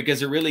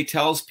 because it really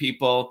tells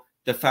people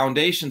the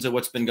foundations of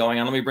what's been going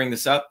on. Let me bring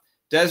this up.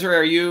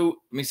 Desiree, let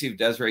me see if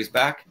Desiree's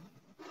back.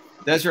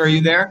 Desiree, are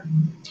you there?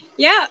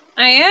 Yeah,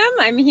 I am.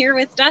 I'm here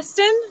with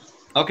Dustin.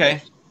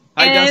 Okay.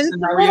 Hi, and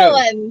Dustin. How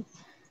are you?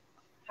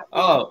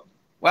 Oh,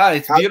 wow.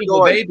 It's a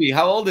beautiful baby.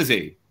 How old is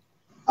he?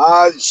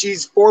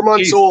 She's 4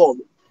 months old.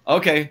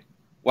 Okay.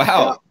 Wow.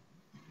 Yeah.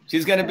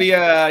 She's gonna be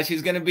a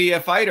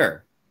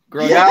fighter.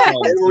 Yeah,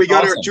 and we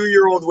got our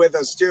 2-year-old with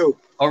us too.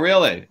 Oh,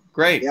 really?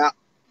 Great. Yeah.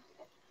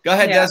 Go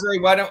ahead, Desiree.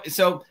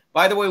 So,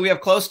 by the way, we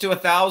have close to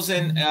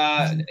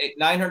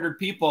 1,900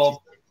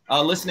 people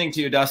listening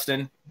to you,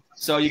 Dustin.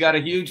 So you got a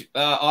huge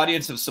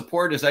audience of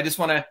supporters. I just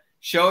want to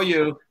show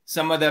you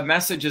some of the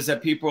messages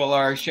that people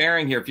are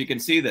sharing here. If you can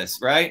see this,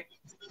 right?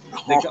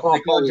 They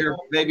called your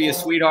baby a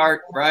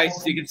sweetheart, right?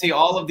 So you can see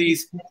all of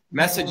these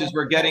messages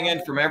we're getting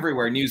in from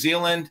everywhere. New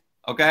Zealand,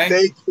 Okay.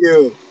 Thank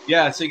you.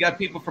 Yeah. So you got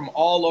people from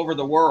all over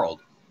the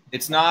world.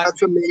 It's not.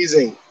 That's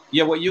amazing.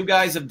 Yeah. What you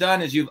guys have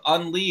done is you've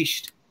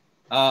unleashed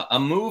a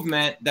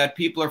movement that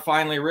people are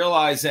finally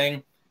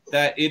realizing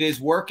that it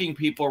is working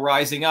people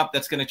rising up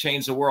that's going to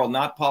change the world,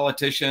 not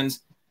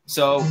politicians.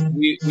 So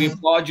we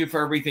applaud you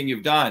for everything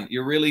you've done.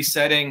 You're really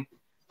setting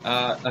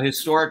a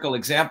historical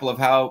example of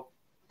how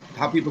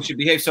people should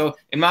behave. So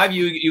in my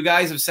view, you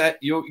guys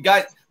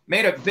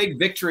made a big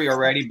victory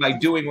already by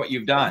doing what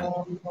you've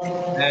done.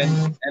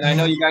 And I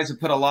know you guys have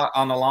put a lot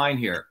on the line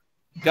here.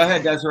 Go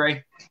ahead,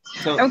 Desiree.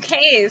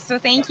 Okay, so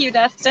thank you,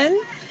 Dustin.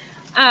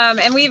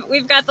 And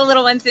we've got the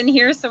little ones in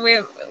here, so we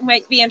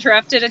might be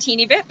interrupted a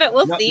teeny bit, but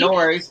we'll see. No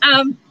worries.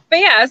 But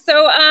yeah,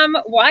 so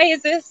why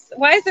is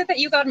it that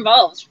you got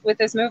involved with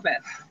this movement?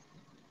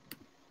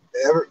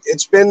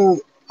 It's been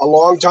a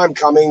long time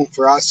coming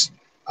for us.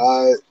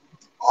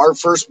 Our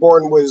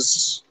firstborn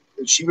was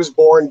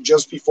born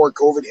just before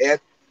COVID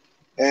hit.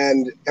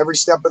 And every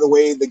step of the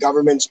way, the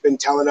government's been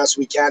telling us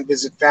we can't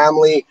visit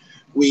family.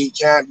 We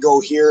can't go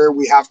here.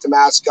 We have to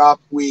mask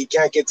up. We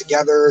can't get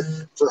together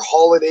for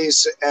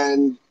holidays.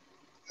 And,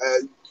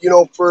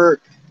 for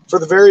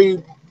the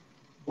very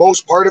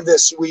most part of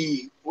this,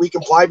 we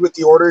complied with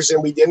the orders,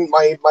 and we didn't.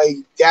 My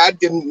dad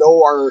didn't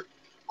know our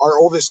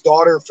oldest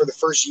daughter for the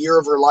first year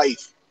of her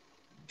life,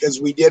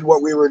 because we did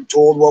what we were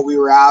told, what we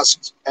were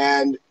asked.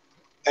 And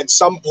at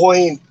some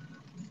point,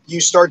 you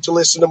start to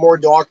listen to more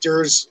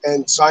doctors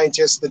and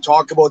scientists that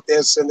talk about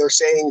this, and they're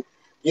saying,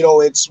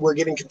 we're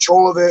getting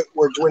control of it.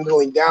 We're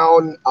dwindling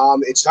down.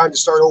 It's time to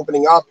start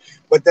opening up.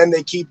 But then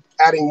they keep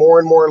adding more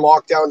and more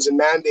lockdowns and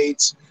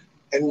mandates.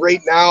 And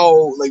right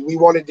now, we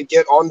wanted to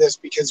get on this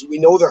because we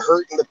know the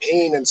hurt and the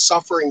pain and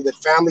suffering that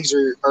families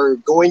are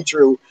going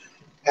through.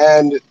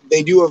 And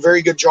they do a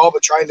very good job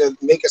of trying to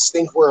make us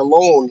think we're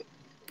alone.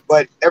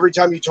 But every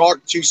time you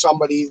talk to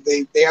somebody,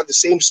 they have the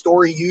same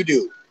story you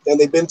do. And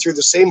they've been through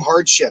the same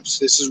hardships.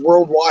 This is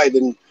worldwide.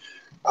 And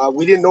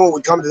we didn't know it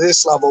would come to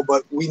this level,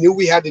 but we knew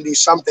we had to do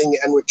something.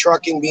 And with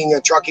trucking, being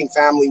a trucking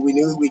family, we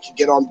knew we could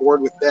get on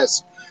board with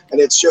this.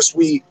 And it's just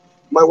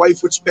my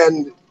wife would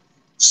spend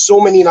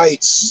so many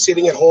nights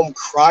sitting at home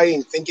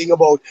crying, thinking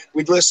about,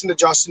 we'd listen to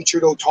Justin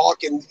Trudeau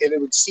talk, and it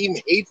would seem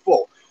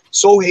hateful,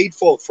 so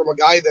hateful from a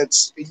guy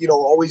that's,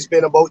 always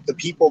been about the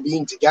people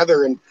being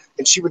together. And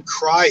she would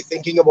cry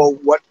thinking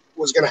about what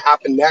was going to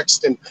happen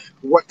next and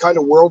what kind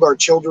of world our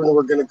children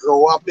were going to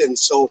grow up in.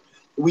 So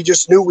we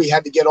just knew we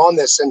had to get on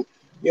this. And,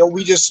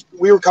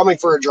 we were coming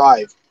for a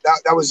drive.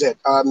 That was it.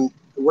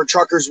 We're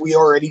truckers. We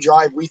already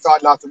drive. We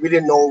thought nothing. We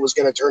didn't know it was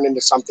going to turn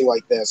into something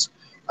like this.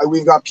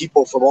 We've got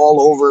people from all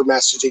over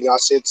messaging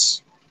us.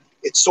 It's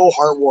so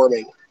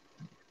heartwarming.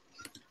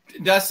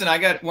 Dustin, I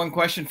got one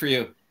question for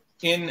you.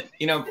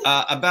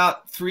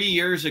 About 3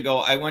 years ago,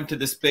 I went to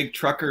this big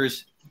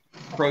truckers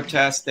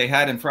protest they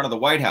had in front of the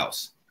White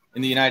House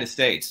in the United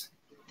States.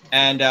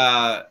 And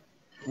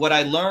what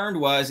I learned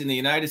was, in the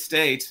United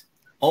States,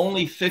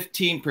 only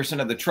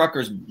 15% of the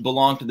truckers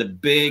belong to the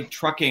big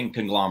trucking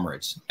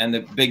conglomerates and the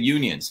big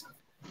unions.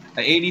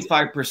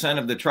 85%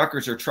 of the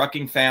truckers are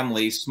trucking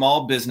families,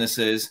 small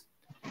businesses.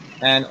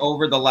 And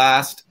over the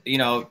last,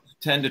 10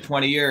 to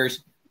 20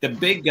 years, the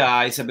big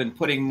guys have been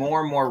putting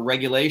more and more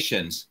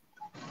regulations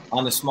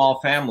on the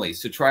small families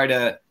to try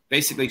to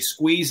basically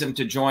squeeze them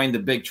to join the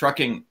big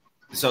trucking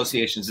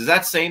associations. Has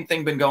that same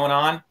thing been going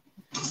on?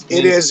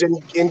 It is.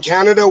 In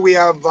Canada, we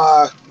have,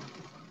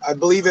 I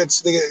believe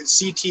it's the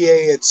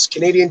CTA, it's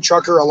Canadian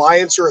Trucker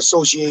Alliance or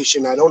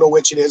Association. I don't know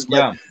which it is,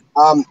 but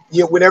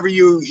whenever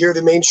you hear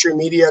the mainstream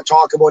media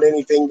talk about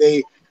anything,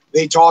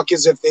 they talk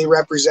as if they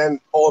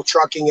represent all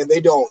trucking, and they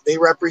don't. They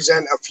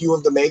represent a few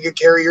of the mega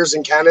carriers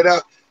in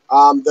Canada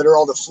that are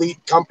all the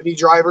fleet company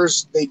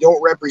drivers. They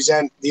don't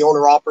represent the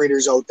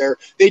owner-operators out there.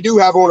 They do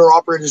have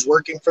owner-operators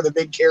working for the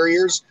big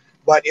carriers,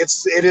 but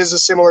it is a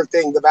similar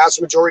thing. The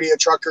vast majority of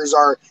truckers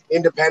are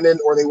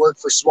independent, or they work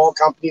for small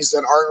companies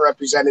that aren't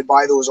represented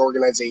by those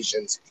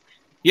organizations.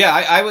 Yeah,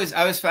 I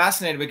was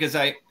fascinated because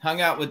I hung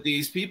out with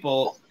these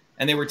people,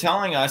 and they were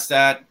telling us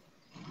that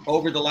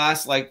over the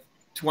last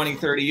 20,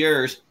 30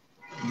 years,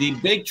 the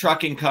big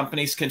trucking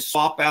companies can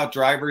swap out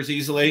drivers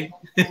easily.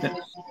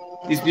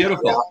 He's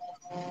beautiful.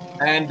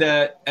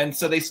 Yeah. And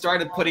so they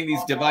started putting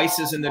these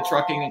devices in the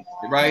trucking,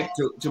 right,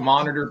 to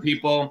monitor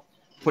people,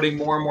 putting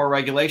more and more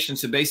regulations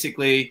to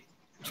basically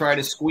try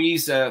to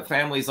squeeze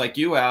families like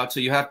you out. So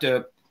you have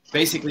to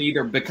basically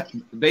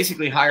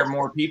basically hire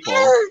more people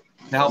to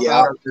help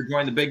out or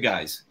join the big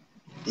guys.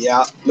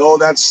 Yeah, no,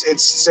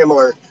 it's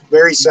similar,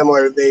 very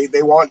similar.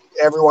 They want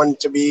everyone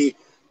to be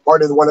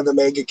part of one of the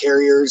mega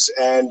carriers,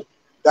 and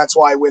that's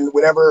why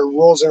whenever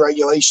rules and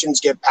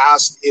regulations get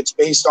passed, it's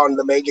based on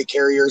the mega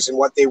carriers and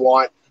what they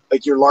want,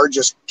 like your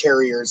largest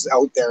carriers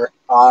out there.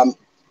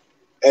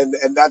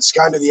 And that's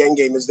kind of the end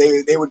game, is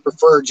they would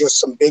prefer just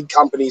some big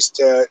companies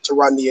to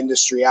run the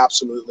industry.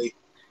 Absolutely.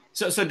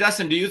 So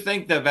Dustin, do you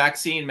think the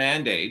vaccine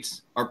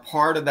mandates are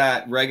part of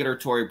that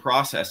regulatory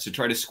process to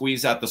try to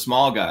squeeze out the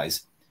small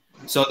guys?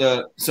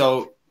 So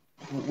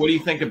what do you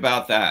think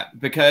about that?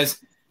 Because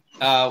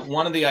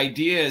one of the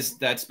ideas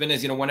that's been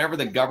is, whenever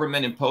the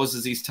government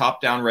imposes these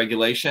top-down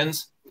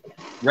regulations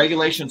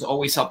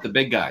always help the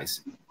big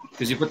guys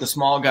because you put the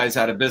small guys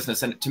out of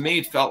business. And to me,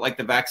 it felt like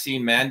the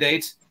vaccine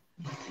mandates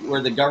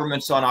where the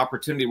government saw an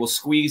opportunity will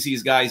squeeze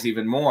these guys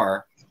even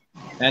more.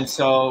 And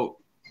so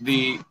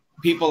the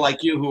people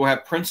like you who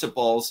have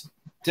principles,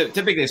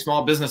 typically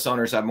small business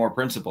owners have more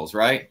principles,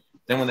 right?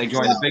 Then when they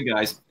join the big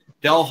guys,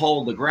 they'll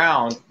hold the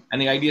ground.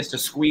 And the idea is to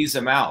squeeze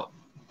them out.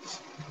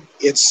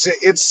 It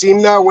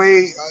seemed that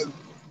way.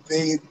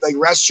 They like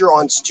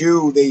restaurants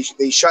too.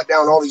 They shut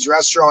down all these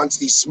restaurants,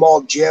 these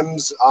small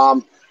gyms.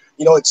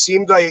 It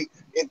seemed like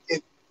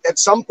it at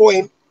some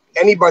point,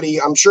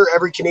 anybody, I'm sure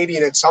every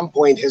Canadian at some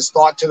point has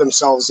thought to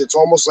themselves, it's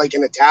almost like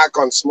an attack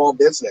on small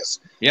business.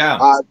 Yeah.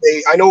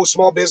 I know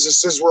small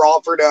businesses were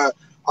offered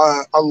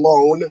a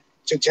loan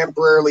to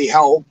temporarily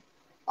help.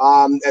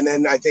 And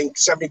then I think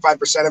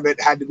 75% of it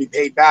had to be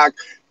paid back.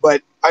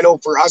 But I know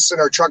for us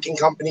and our trucking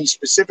company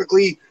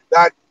specifically,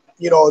 that,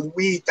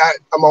 we eat that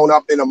amount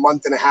up in a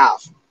month and a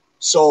half.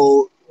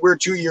 So we're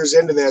 2 years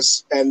into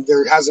this and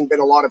there hasn't been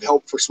a lot of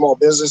help for small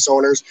business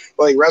owners.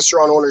 But like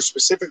restaurant owners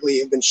specifically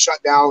have been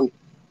shut down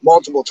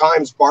multiple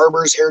times.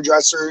 Barbers,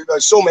 hairdressers,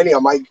 there's so many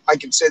of them. I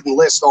could sit and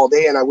list all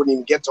day and I wouldn't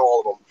even get to all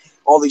of them.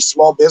 All these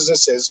small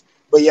businesses,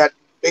 but yet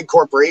big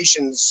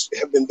corporations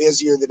have been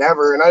busier than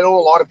ever. And I know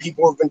a lot of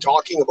people have been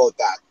talking about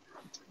that.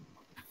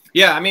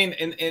 Yeah. I mean,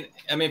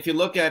 if you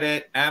look at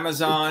it,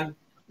 Amazon,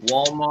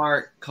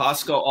 Walmart,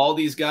 Costco, all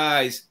these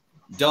guys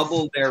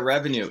doubled their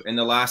revenue in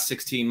the last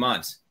 16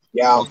 months.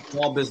 Yeah.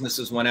 Small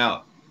businesses went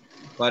out.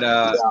 But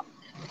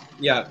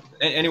yeah.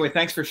 Anyway,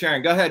 thanks for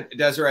sharing. Go ahead,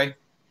 Desiree.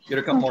 Get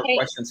a couple more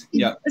questions.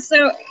 Yeah.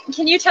 So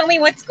can you tell me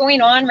what's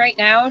going on right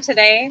now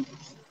today?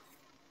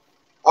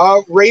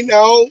 Right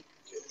now,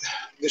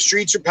 the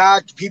streets are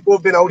packed. People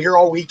have been out here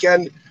all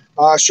weekend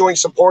showing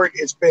support.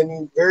 It's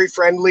been very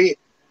friendly.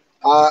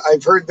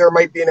 I've heard there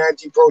might be an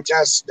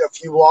anti-protest a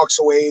few blocks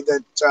away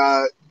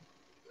that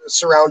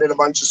surrounded a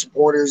bunch of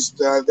supporters.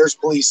 There's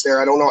police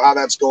there. I don't know how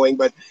that's going,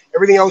 but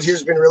everything out here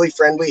has been really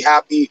friendly,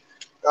 happy,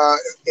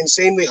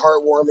 insanely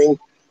heartwarming.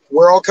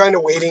 We're all kind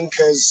of waiting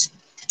because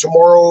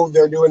tomorrow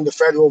they're doing the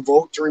federal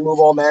vote to remove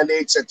all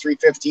mandates at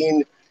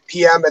 3:15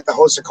 p.m. at the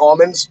House of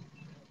Commons.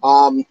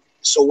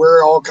 So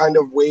we're all kind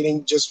of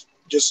waiting, just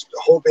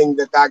hoping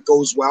that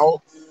goes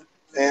well.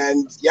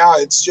 And yeah,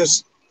 it's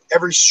just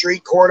every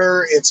street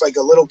corner. It's like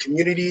a little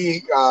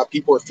community.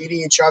 People are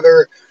feeding each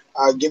other,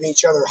 giving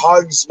each other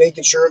hugs,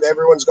 making sure that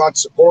everyone's got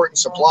support and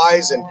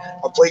supplies and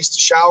a place to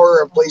shower,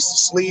 a place to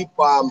sleep.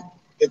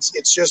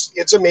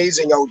 It's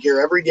amazing out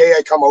here. Every day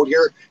I come out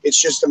here, it's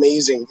just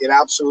amazing. It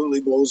absolutely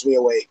blows me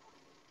away.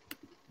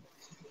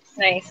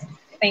 Nice.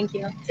 Thank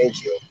you.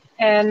 Thank you.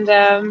 And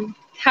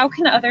how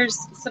can others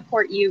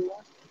support you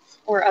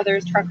or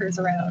others truckers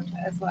around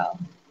as well?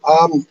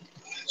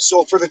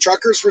 So for the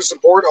truckers for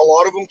support, a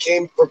lot of them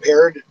came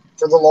prepared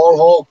for the long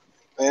haul,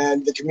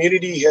 and the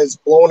community has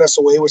blown us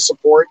away with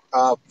support,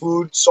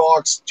 food,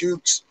 socks,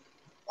 toques,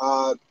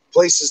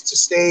 places to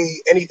stay,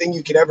 anything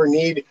you could ever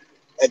need.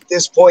 At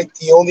this point,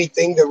 the only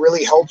thing that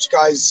really helps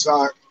guys,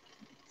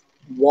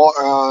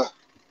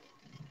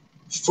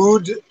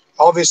 food.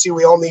 Obviously,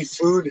 we all need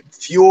food,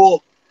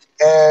 fuel,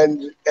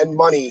 and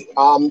money.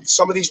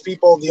 Some of these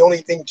people, the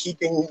only thing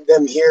keeping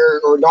them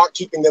here or not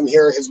keeping them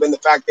here has been the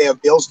fact they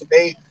have bills to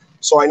pay.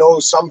 So I know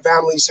some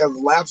families have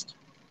left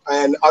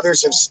and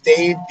others have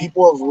stayed.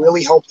 People have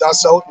really helped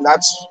us out, and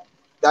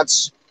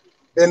that's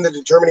been the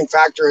determining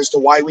factor as to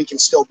why we can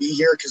still be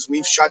here, because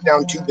we've shut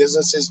down 2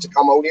 businesses to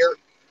come out here,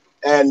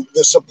 and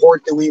the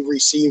support that we've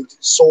received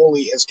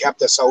solely has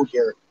kept us out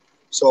here.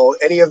 So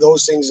any of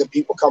those things that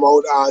people come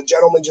out,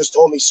 gentleman just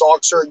told me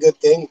socks are a good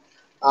thing.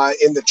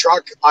 In the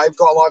truck, I've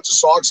got lots of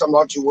socks. I'm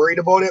not too worried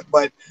about it,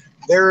 but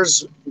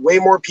there's way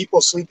more people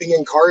sleeping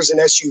in cars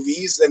and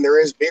SUVs than there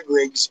is big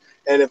rigs.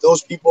 And if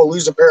those people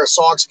lose a pair of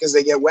socks because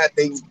they get wet,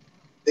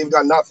 they've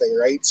got nothing,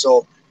 right?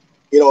 So,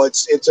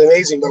 it's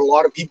amazing. But a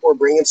lot of people are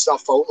bringing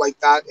stuff out like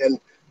that. And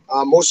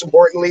most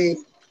importantly,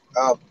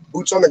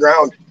 boots on the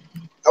ground.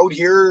 Out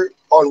here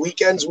on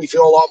weekends, we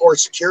feel a lot more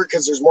secure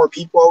because there's more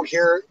people out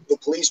here. The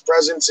police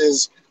presence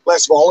is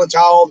less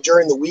volatile.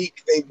 During the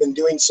week, they've been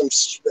doing some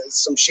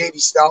shady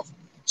stuff.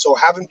 So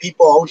having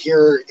people out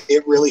here,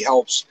 it really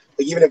helps.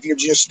 Like even if you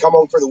just come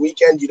out for the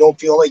weekend, you don't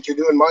feel like you're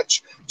doing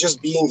much.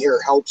 Just being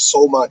here helps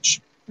so much.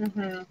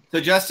 Mm-hmm.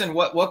 So Justin,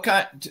 what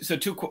kind? So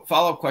 2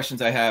 follow-up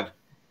questions I have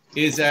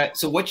is that,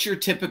 so what's your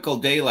typical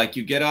day like?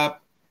 You get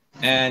up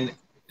and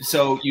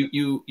so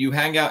you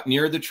hang out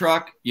near the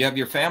truck. You have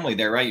your family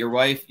there, right? Your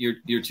wife, your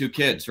 2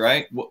 kids,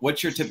 right?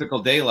 What's your typical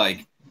day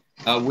like?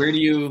 Where do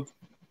you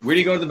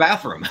go to the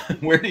bathroom?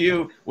 What do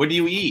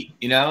you eat?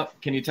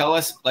 Can you tell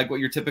us like what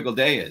your typical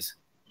day is?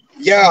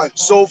 Yeah,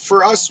 so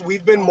for us,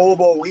 we've been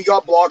mobile. We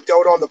got blocked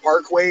out on the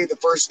Parkway the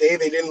first day.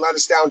 They didn't let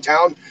us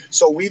downtown.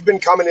 So we've been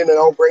coming in and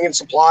out, bringing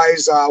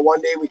supplies.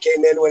 One day we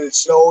came in when it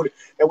snowed,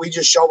 and we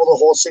just shoveled the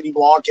whole city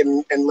block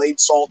and laid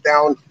salt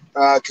down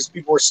because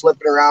people were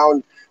slipping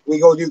around. We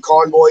go do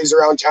convoys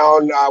around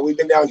town. We've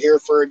been down here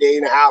for a day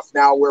and a half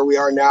now where we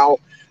are now.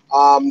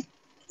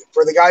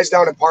 For the guys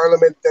down at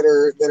Parliament that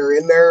are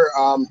in there,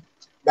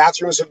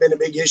 bathrooms have been a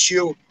big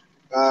issue.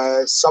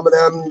 Some of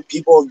them,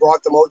 people have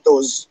brought them out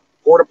those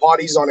porta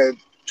potties on a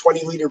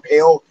 20-liter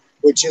pail,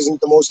 which isn't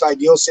the most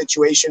ideal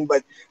situation,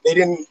 but they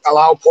didn't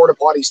allow porta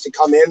potties to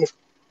come in.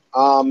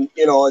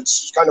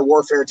 It's kind of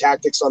warfare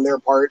tactics on their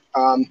part.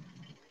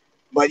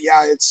 But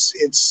yeah,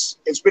 it's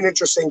been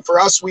interesting for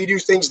us. We do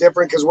things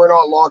different because we're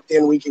not locked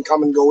in. We can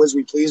come and go as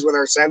we please with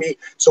our semi.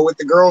 So with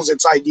the girls,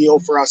 it's ideal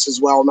for us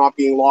as well, not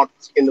being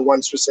locked into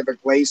one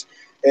specific place.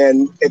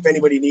 And if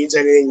anybody needs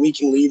anything, we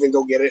can leave and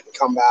go get it and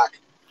come back.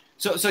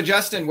 So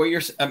Dustin, what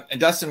you're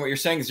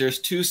saying is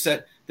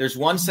there's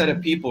one set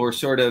of people who are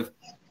sort of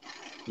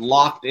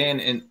locked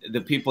in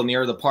the people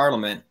near the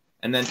Parliament,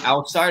 and then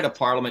outside of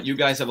Parliament, you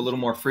guys have a little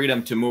more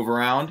freedom to move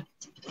around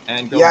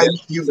and go. Yeah,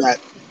 you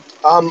bet.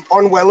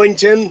 On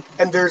Wellington,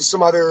 and there's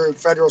some other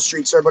federal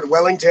streets there, but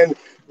Wellington,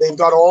 they've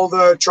got all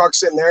the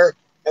trucks in there,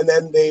 and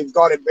then they've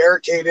got it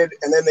barricaded,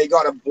 and then they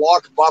got a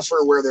block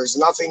buffer where there's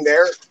nothing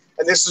there.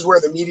 And this is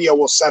where the media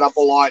will set up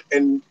a lot,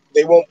 and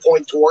they won't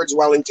point towards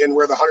Wellington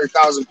where the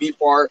 100,000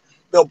 people are.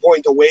 They'll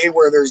point away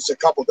where there's a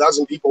couple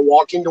dozen people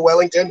walking to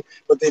Wellington,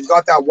 but they've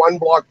got that one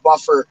block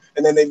buffer,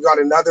 and then they've got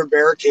another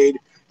barricade.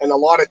 And a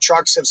lot of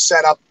trucks have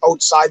set up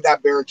outside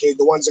that barricade.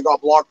 The ones that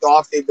got blocked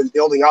off, they've been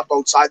building up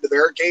outside the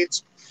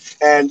barricades.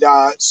 And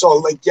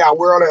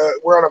we're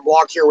on a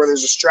block here where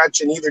there's a stretch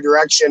in either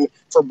direction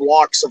for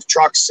blocks of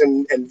trucks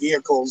and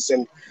vehicles.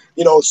 And,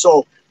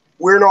 so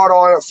we're not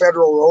on a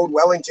federal road.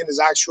 Wellington is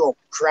actual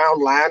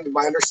crown land,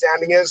 my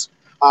understanding is.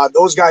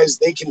 Those guys,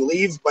 they can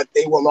leave, but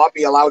they will not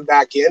be allowed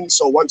back in.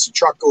 So once the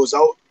truck goes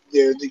out,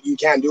 you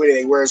can't do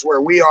anything. Whereas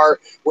where we are,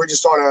 we're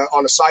just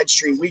on a side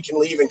street. We can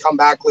leave and come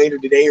back later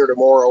today or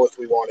tomorrow if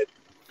we wanted.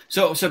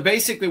 So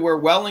basically where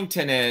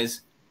Wellington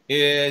is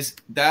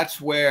that's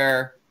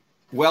where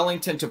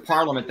Wellington to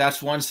Parliament,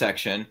 that's one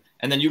section.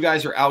 And then you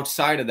guys are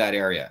outside of that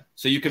area,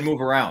 so you can move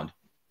around.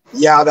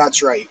 Yeah,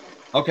 that's right.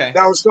 Okay.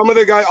 Now,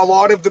 a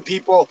lot of the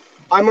people,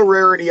 I'm a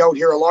rarity out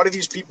here. A lot of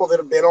these people that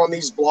have been on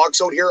these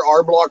blocks out here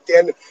are blocked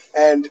in,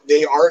 and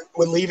they aren't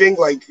when leaving.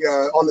 Like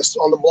on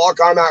the block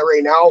I'm at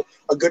right now,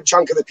 a good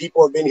chunk of the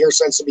people have been here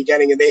since the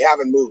beginning, and they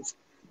haven't moved.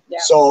 Yeah.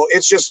 So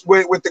it's just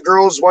with the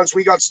girls, once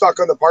we got stuck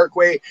on the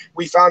parkway,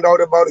 we found out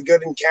about a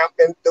good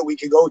encampment that we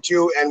could go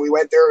to, and we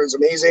went there. It was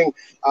amazing.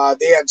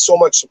 They had so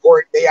much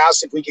support. They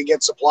asked if we could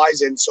get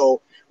supplies in,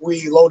 so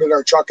we loaded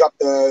our truck up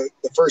the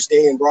first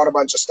day and brought a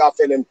bunch of stuff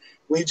in, and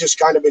we've just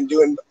kind of been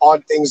doing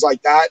odd things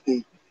like that.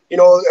 And,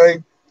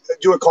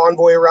 do a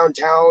convoy around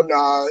town,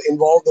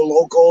 involve the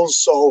locals.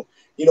 So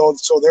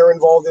they're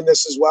involved in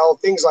this as well,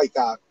 things like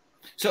that.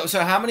 So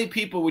how many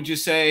people would you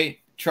say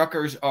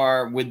truckers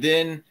are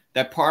within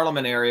that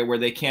Parliament area where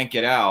they can't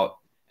get out,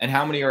 and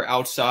how many are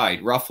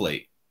outside,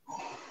 roughly?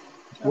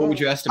 What would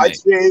you estimate?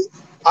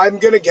 I'm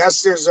going to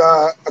guess there's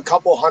a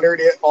couple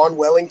hundred on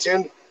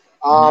Wellington,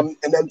 and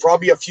then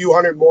probably a few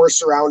hundred more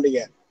surrounding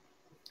it.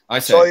 I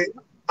see. So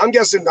I'm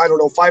guessing, I don't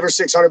know, 500 or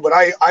 600, but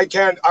I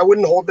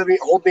wouldn't hold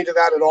me to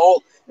that at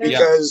all,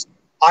 because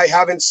I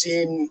haven't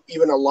seen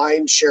even a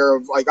lion's share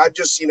of, I've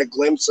just seen a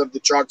glimpse of the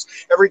trucks.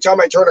 Every time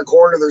I turn a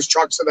corner, there's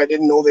trucks that I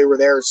didn't know they were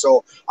there.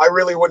 So I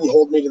really wouldn't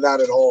hold me to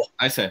that at all.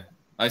 I see.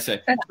 I've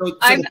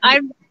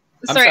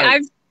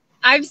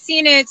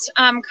seen it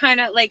kind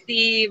of like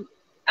the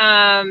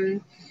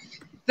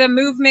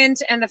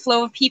movement and the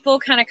flow of people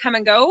kind of come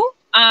and go.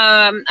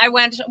 I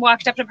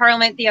walked up to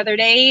Parliament the other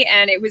day,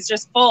 and it was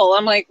just full.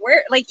 I'm like,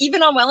 where,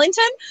 even on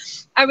Wellington,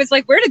 I was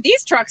like, where did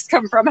these trucks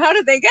come from? How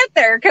did they get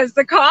there? Because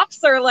the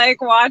cops are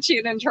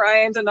watching and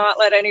trying to not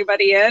let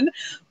anybody in.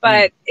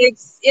 But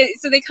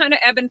so they kind of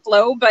ebb and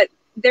flow. But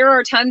there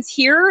are tons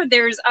here.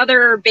 There's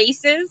other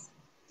bases,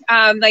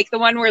 like the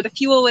one where the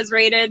fuel was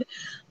raided.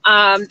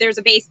 There's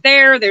a base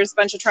there. There's a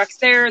bunch of trucks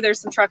there.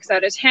 There's some trucks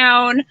out of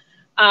town.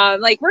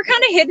 We're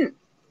kind of hidden.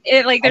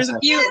 There's a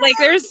few,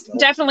 there's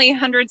definitely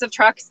hundreds of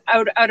trucks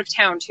out of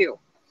town too.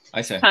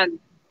 I see.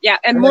 Yeah,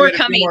 and more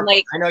coming.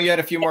 I know you had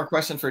a few more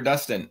questions for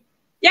Dustin.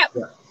 Yeah.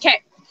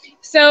 Okay.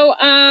 So,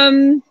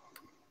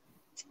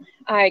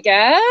 I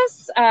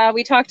guess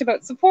we talked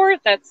about support.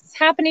 That's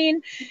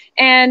happening.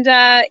 And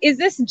is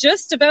this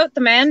just about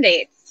the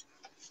mandates?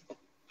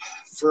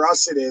 For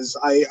us, it is.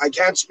 I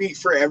can't speak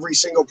for every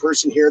single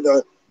person here.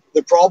 The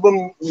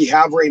problem we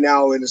have right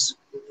now is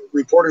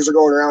reporters are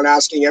going around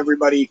asking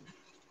everybody,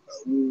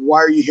 why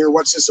are you here?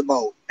 What's this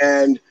about?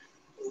 And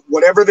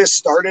whatever this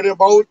started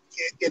about,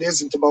 it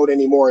isn't about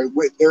anymore.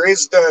 There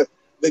is the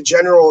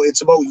general,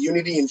 it's about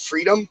unity and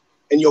freedom,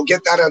 and you'll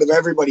get that out of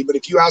everybody. But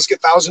if you ask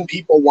 1,000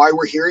 people why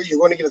we're here, you're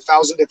going to get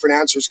 1,000 different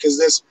answers, because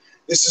this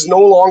is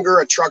no longer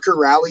a trucker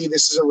rally.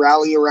 This is a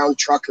rally around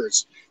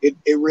truckers. It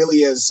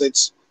really is.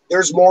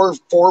 There's more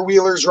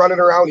four-wheelers running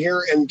around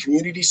here and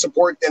community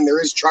support than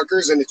there is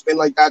truckers, and it's been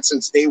like that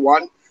since day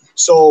one.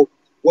 So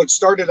what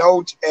started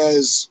out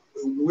as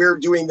we're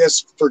doing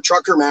this for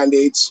trucker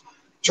mandates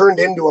turned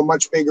into a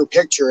much bigger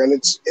picture, and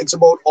it's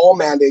about all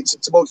mandates.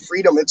 It's about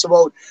freedom. It's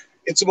about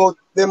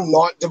them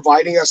not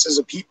dividing us as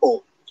a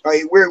people.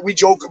 We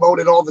joke about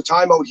it all the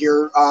time out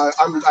here.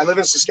 I live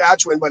in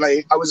Saskatchewan, but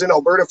I was in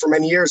Alberta for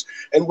many years,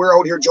 and we're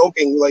out here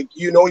joking, like,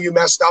 you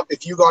messed up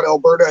if you got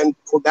Alberta and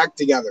Quebec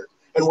together,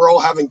 and we're all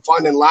having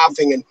fun and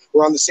laughing, and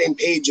we're on the same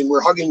page, and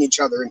we're hugging each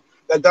other, and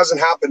that doesn't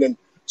happen. And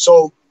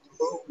so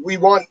we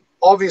want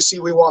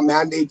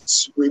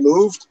mandates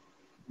removed,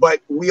 but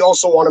we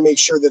also want to make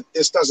sure that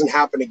this doesn't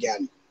happen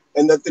again,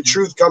 and that the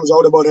truth comes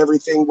out about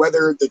everything,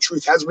 whether the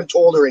truth has been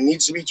told or it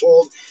needs to be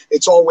told.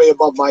 It's all way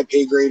above my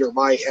pay grade or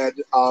my head.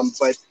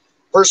 But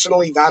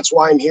personally, that's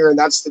why I'm here, and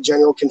that's the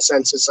general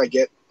consensus I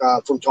get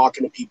from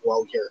talking to people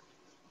out here.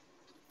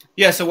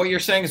 Yeah, so what you're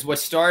saying is what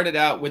started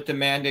out with the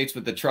mandates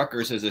with the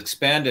truckers has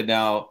expanded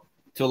now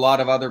to a lot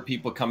of other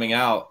people coming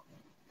out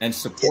and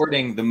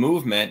supporting the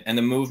movement. And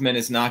the movement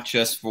is not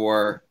just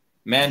for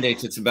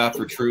mandates, it's about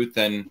for truth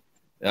and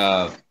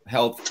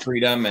health,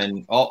 freedom,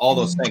 and all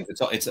those things.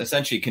 It's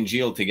essentially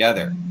congealed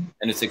together,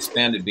 and it's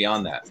expanded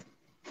beyond that.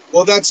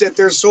 Well, that's it.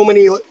 There's so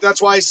many.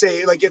 That's why I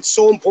say, like, it's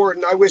so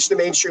important. I wish the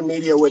mainstream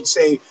media would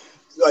say,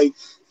 like,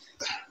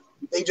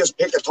 they just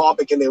pick a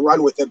topic and they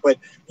run with it. But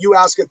you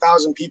ask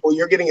 1,000 people,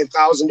 you're getting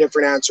 1,000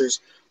 different answers.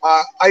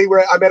 I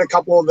met a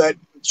couple that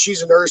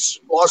she's a nurse,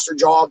 lost her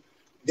job,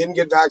 didn't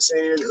get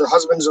vaccinated. Her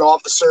husband's an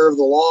officer of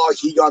the law.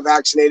 He got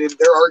vaccinated.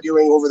 They're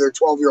arguing over their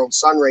 12-year-old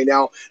son right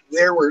now.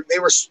 They were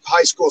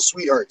high school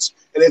sweethearts,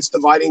 and it's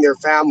dividing their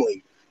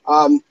family.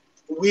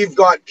 We've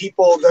got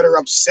people that are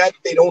upset.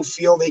 They don't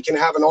feel they can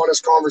have an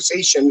honest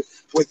conversation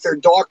with their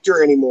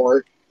doctor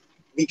anymore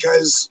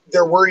because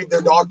they're worried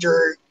their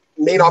doctor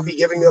may not be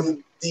giving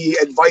them the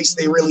advice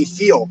they really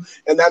feel.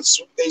 And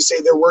they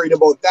say they're worried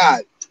about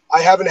that.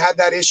 I haven't had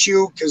that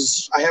issue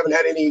because I haven't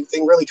had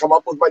anything really come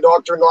up with my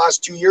doctor in the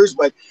last 2 years,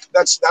 but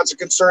that's a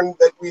concern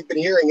that we've been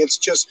hearing. It's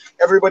just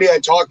everybody I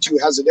talk to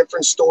has a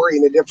different story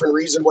and a different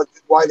reason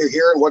why they're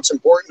here and what's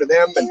important to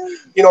them.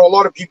 And, a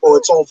lot of people,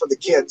 it's all for the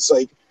kids.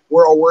 Like,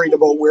 we're all worried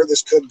about where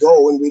this could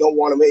go, and we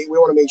want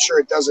to make sure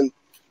it doesn't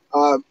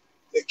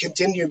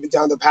continue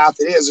down the path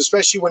it is,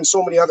 especially when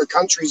so many other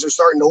countries are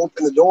starting to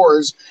open the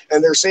doors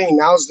and they're saying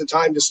now's the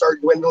time to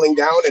start dwindling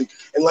down and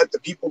let the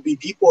people be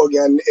people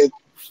again.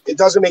 It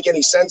doesn't make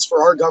any sense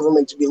for our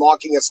government to be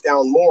locking us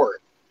down more.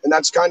 And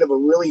that's kind of a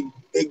really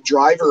big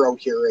driver out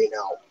here right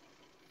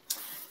now.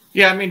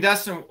 Yeah, I mean,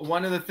 Dustin,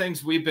 one of the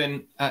things we've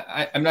been,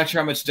 I'm not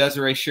sure how much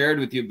Desiree shared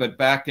with you, but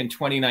back in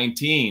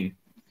 2019,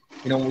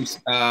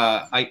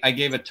 I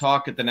gave a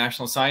talk at the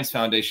National Science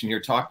Foundation here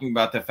talking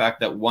about the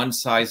fact that one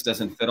size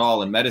doesn't fit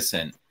all in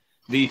medicine.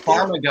 The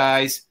pharma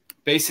guys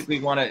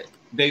basically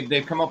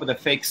they've come up with a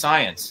fake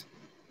science.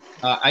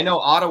 I know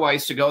Ottawa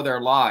used to go there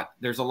a lot.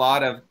 There's a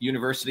lot of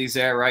universities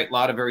there, right? A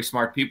lot of very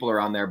smart people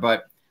around there.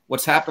 But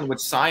what's happened with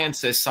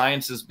science is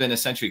science has been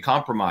essentially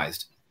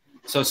compromised.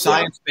 So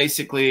science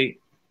basically,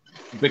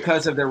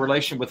 because of their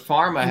relation with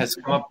pharma, has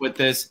come up with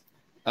this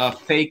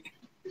fake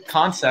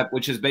concept,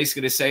 which is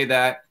basically to say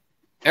that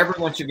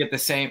everyone should get the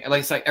same,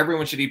 it's like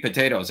everyone should eat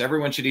potatoes,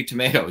 everyone should eat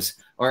tomatoes,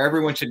 or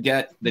everyone should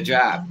get the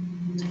jab.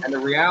 And the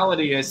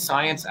reality is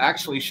science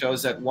actually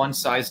shows that one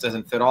size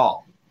doesn't fit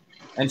all.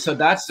 And so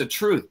that's the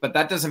truth, but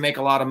that doesn't make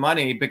a lot of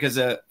money because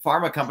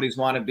pharma companies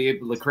want to be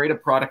able to create a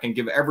product and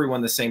give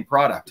everyone the same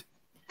product.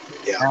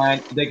 Yeah.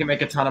 And they can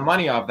make a ton of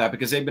money off that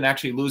because they've been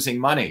actually losing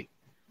money.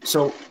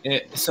 So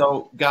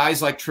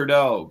guys like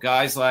Trudeau,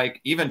 guys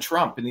like even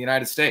Trump in the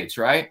United States,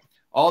 right?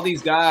 All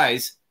these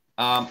guys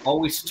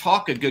always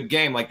talk a good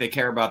game, like they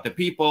care about the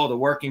people, the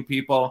working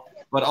people,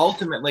 but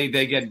ultimately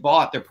they get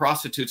bought. They're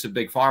prostitutes of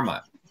big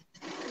pharma.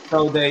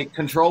 So they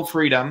control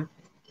freedom,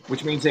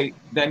 which means they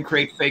then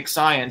create fake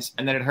science,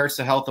 and then it hurts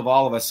the health of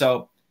all of us.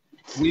 So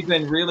we've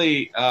been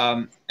really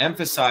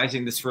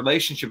emphasizing this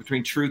relationship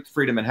between truth,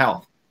 freedom, and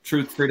health.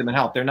 Truth, freedom, and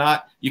health. They're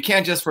not, you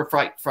can't just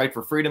fight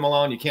for freedom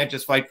alone. You can't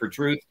just fight for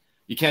truth.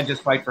 You can't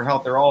just fight for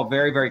health. They're all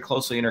very, very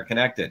closely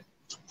interconnected.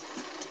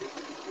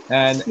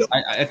 And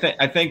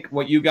I think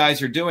what you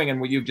guys are doing and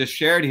what you've just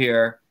shared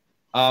here,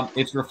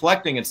 it's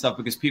reflecting itself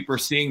because people are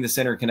seeing this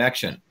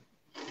interconnection,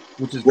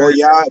 which is very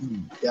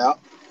yeah.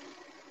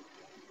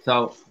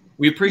 So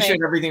we appreciate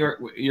everything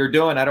you're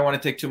doing. I don't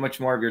want to take too much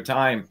more of your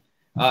time.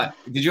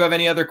 Did you have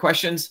any other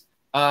questions,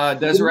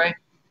 Desiree?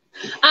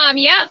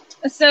 Yeah.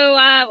 So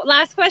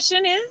last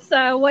question is,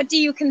 what do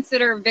you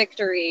consider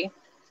victory?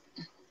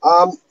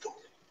 I'm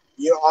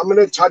going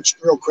to touch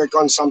real quick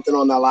on something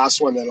on that last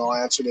one, then I'll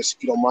answer this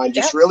if you don't mind.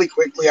 Just really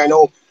quickly, I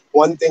know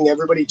one thing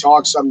everybody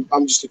talks, I'm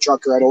just a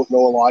trucker, I don't know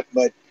a lot,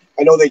 but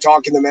I know they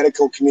talk in the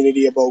medical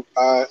community about,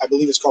 I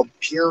believe it's called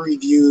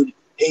peer-reviewed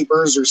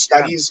papers or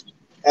studies. Yeah.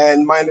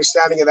 And my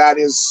understanding of that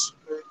is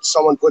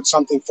someone puts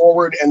something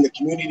forward and the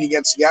community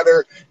gets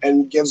together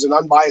and gives an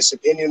unbiased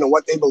opinion on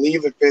what they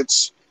believe, if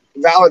it's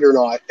valid or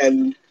not.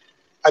 And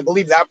I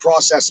believe that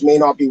process may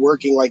not be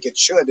working like it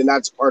should, and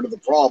that's part of the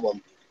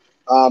problem.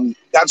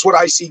 That's what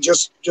I see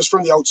just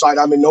from the outside.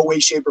 I'm in no way,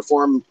 shape, or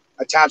form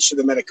attached to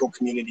the medical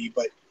community,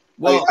 but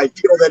I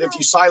feel that if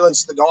you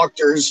silence the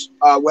doctors,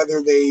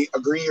 whether they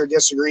agree or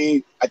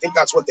disagree, I think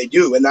that's what they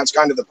do, and that's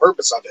kind of the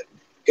purpose of it.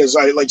 Because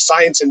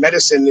science and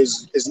medicine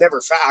is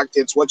never fact.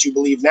 It's what you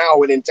believe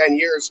now, and in 10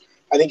 years,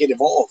 I think it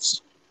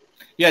evolves.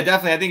 Yeah,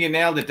 definitely. I think you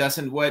nailed it,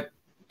 Dustin. What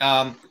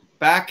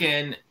back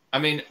in, I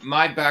mean,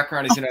 my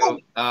background is,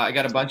 I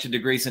got a bunch of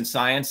degrees in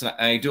science, and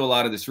I do a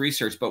lot of this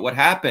research. But what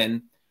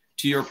happened,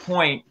 to your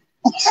point,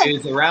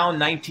 is around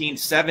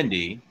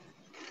 1970,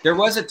 there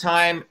was a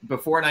time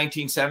before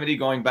 1970,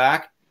 going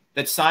back,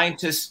 that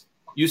scientists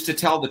used to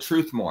tell the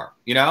truth more.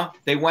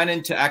 They went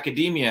into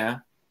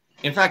academia.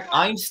 In fact,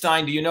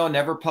 Einstein,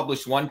 never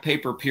published one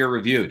paper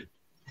peer-reviewed.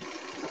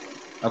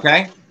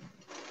 Okay?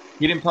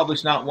 He didn't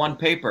publish not one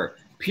paper.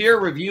 Peer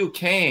review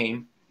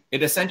came,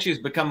 it essentially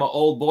has become an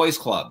old boys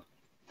club.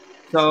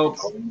 So,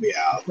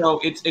 so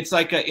it's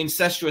like an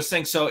incestuous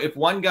thing. So if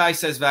one guy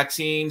says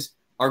vaccines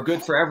are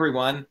good for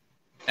everyone,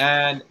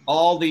 and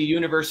all the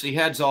university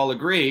heads all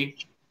agree,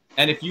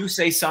 and if you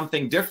say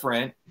something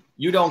different,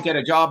 you don't get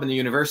a job in the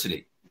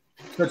university.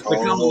 So it's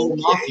become a little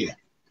mafia.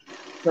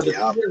 So the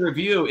peer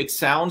review, it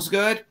sounds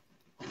good,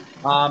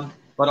 but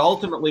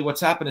ultimately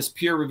what's happened is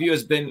peer review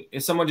has been,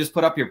 if someone just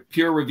put up your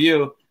peer review,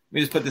 let me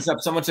just put this up,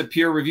 someone said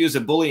peer review is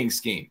a bullying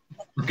scheme,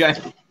 okay?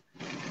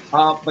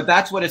 But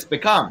that's what it's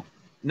become.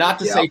 Not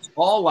to say it's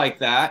all like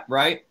that,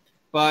 right?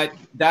 But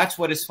that's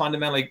what is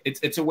fundamentally,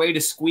 it's a way to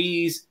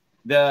squeeze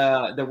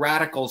the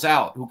radicals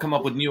out who come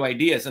up with new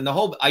ideas. And the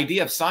whole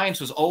idea of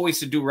science was always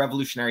to do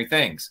revolutionary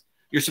things.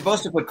 You're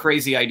supposed to put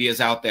crazy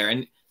ideas out there,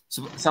 and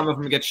some of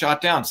them get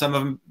shot down. Some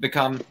of them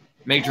become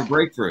major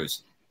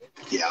breakthroughs.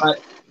 Yeah.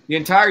 But the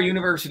entire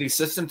university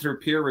system through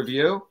peer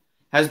review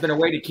has been a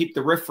way to keep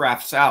the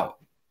riffraffs out.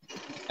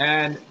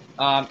 And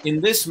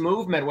in this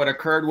movement, what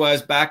occurred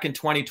was back in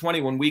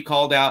 2020, when we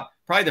called out,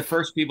 probably the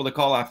first people to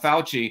call out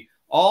Fauci,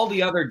 all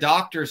the other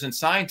doctors and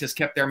scientists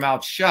kept their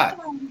mouths shut.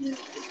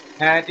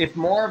 And if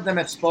more of them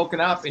had spoken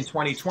up in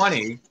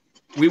 2020,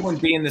 we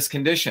wouldn't be in this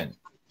condition.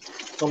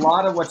 So a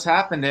lot of what's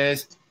happened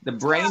is the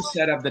brain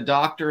set of the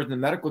doctors and the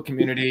medical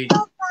community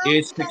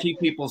is to keep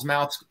people's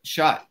mouths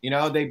shut.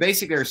 They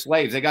basically are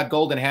slaves. They got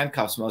golden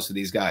handcuffs, most of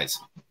these guys.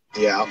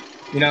 Yeah.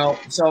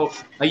 So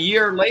a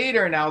year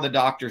later, now the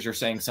doctors are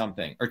saying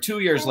something, or 2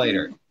 years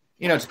later.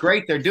 It's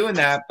great they're doing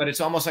that, but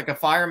it's almost like a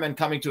fireman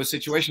coming to a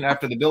situation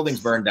after the building's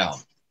burned down.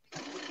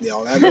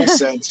 That makes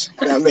sense.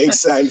 That makes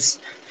sense.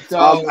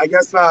 So I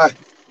guess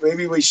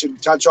maybe we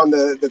should touch on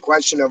the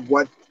question of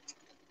what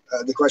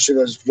the question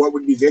is, what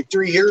would be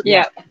victory here?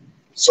 Yeah.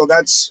 So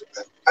I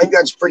think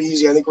that's pretty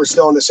easy. I think we're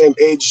still on the same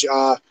page.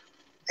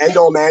 End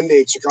all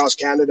mandates across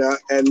Canada,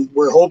 and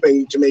we're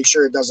hoping to make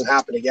sure it doesn't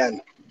happen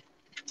again.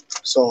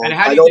 So and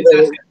how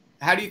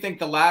do you think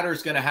the latter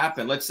is going to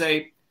happen? Let's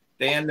say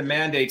they end the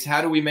mandates.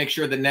 How do we make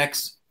sure the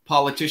next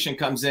politician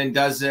comes in,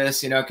 does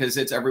this, because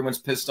everyone's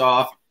pissed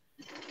off?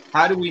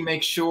 How do we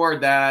make sure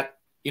that,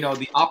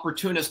 the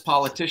opportunist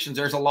politicians,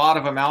 there's a lot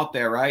of them out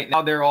there, right?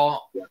 Now they're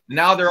all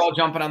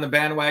jumping on the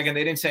bandwagon.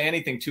 They didn't say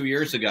anything 2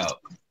 years ago.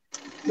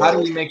 How do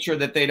we make sure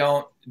that they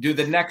don't do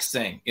the next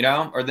thing,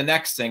 or the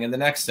next thing and the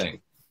next thing?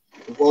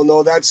 Well,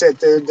 no, that's it.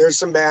 There's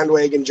some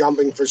bandwagon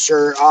jumping for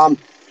sure.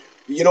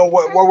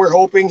 What we're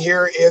hoping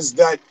here is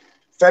that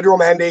federal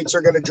mandates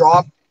are going to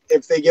drop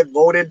if they get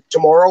voted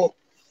tomorrow.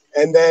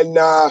 And then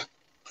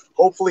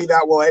hopefully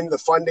that will end the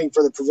funding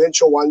for the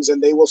provincial ones,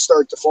 and they will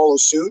start to follow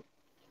suit.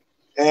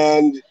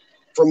 And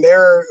from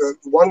there,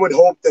 one would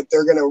hope that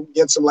they're going to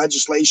get some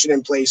legislation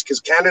in place,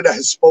 because Canada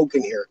has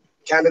spoken here.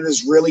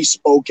 Canada's really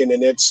spoken,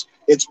 and it's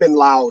been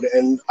loud.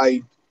 And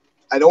I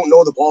don't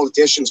know the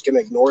politicians can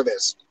ignore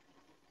this.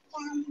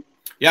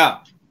 Yeah.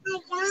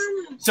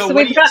 So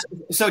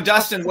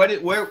Dustin, what do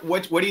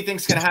you think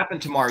is going to happen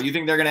tomorrow? You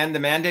think they're going to end the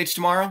mandates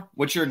tomorrow?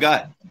 What's your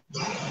gut?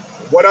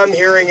 What I'm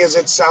hearing is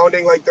it's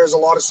sounding like there's a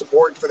lot of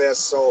support for this,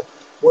 so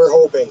we're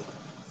hoping.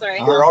 Sorry.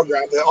 Here,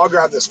 I'll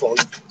grab this phone.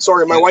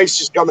 Sorry, my wife's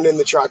just coming in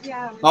the truck.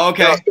 Yeah. Oh,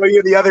 okay. I'll show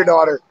you the other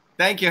daughter.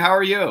 Thank you. How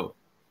are you?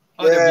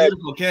 Oh, they're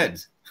beautiful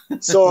kids.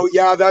 So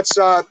yeah, that's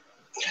I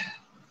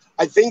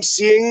think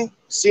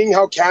seeing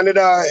how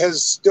Canada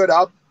has stood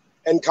up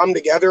and come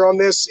together on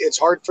this, it's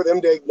hard for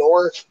them to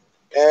ignore.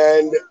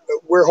 And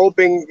we're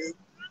hoping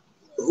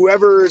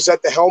whoever is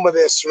at the helm of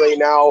this right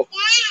now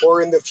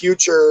or in the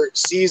future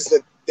sees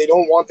that they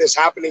don't want this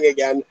happening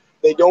again.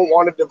 They don't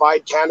want to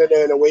divide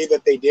Canada in a way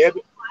that they did.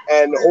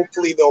 And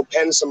hopefully they'll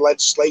pen some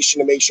legislation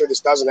to make sure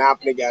this doesn't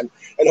happen again.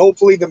 And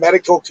hopefully the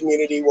medical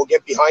community will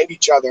get behind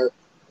each other.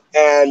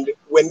 And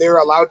when they're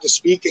allowed to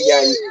speak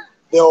again,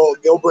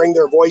 they'll bring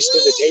their voice to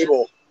the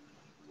table.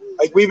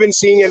 Like we've been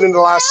seeing it in the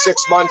last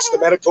 6 months, the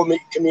medical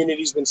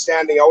community's been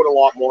standing out a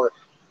lot more.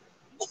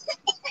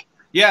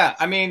 Yeah,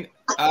 I mean,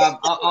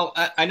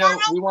 I know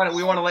we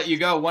want to let you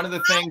go. One of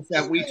the things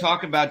that we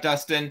talk about,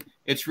 Dustin,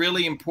 it's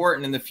really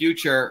important in the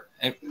future,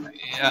 and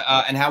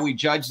how we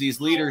judge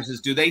these leaders is,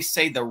 do they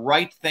say the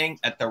right thing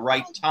at the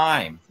right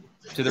time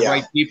to the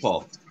right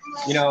people?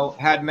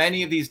 Had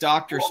many of these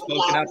doctors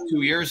spoken up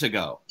 2 years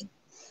ago,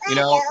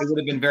 it would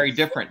have been very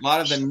different. A lot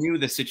of them knew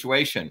the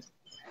situation.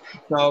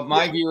 So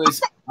my view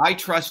is, I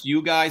trust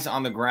you guys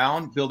on the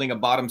ground building a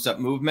bottoms-up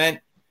movement.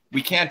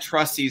 We can't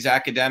trust these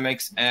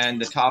academics and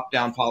the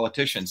top-down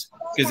politicians,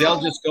 because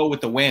they'll just go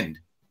with the wind.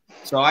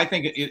 So I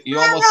think you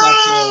almost have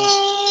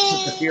to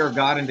put the fear of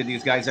God into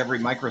these guys every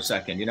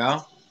microsecond, you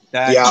know,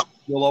 that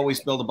you'll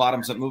always build a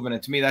bottoms up movement.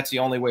 And to me, that's the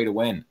only way to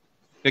win,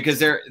 because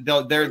they're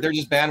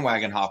just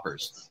bandwagon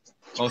hoppers.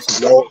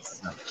 Most of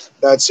them.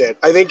 That's it.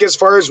 I think as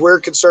far as we're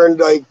concerned,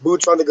 like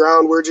boots on the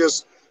ground, we're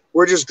just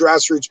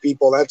grassroots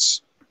people.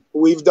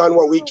 We've done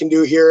what we can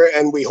do here.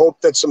 And we hope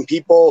that some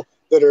people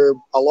that are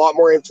a lot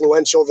more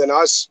influential than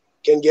us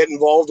can get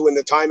involved when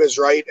the time is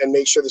right and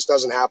make sure this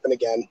doesn't happen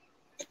again.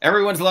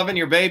 Everyone's loving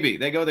your baby.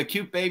 They go, the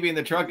cute baby in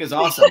the truck is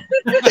awesome.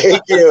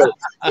 Thank you.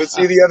 Let's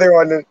see the other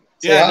one.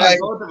 Yeah,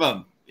 both of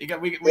them. We got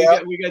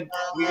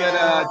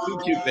 2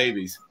 cute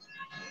babies.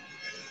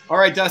 All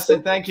right,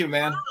 Dustin. Thank you,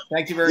 man.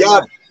 Thank you very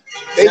much.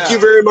 Thank you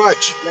very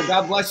much. Yeah,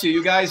 God bless you.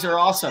 You guys are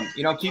awesome.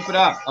 You know, keep it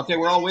up. Okay,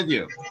 we're all with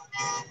you.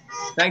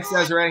 Thanks,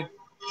 Desiree.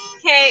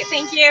 Okay,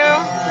 thank you.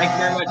 Thank you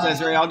very much,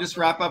 Desiree. I'll just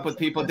wrap up with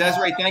people.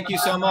 Desiree, thank you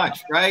so much.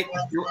 Right?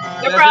 No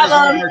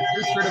problem.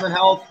 Truth, Freedom, and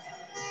Health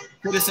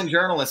citizen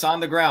journalist on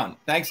the ground.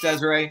 Thanks,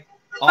 Desiree.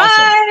 Awesome.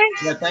 Bye.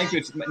 Yeah, thank you.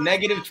 It's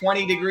negative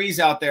 20 degrees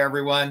out there,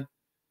 everyone.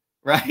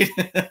 Right?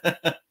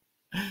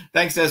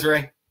 Thanks,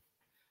 Desiree.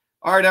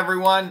 All right,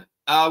 everyone.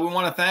 We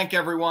want to thank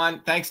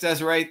everyone. Thanks,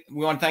 Desiree.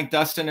 We want to thank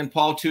Dustin and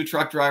Paul, 2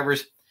 truck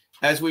drivers.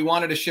 As we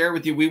wanted to share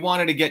with you, we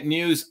wanted to get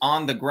news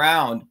on the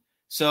ground.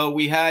 So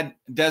we had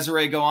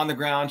Desiree go on the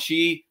ground.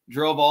 She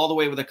drove all the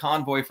way with a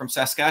convoy from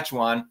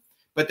Saskatchewan.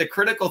 But the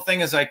critical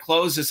thing as I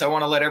close this, I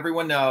want to let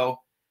everyone know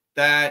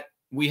that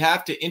we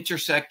have to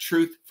intersect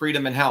truth,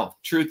 freedom, and health.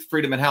 Truth,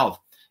 freedom, and health.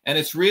 And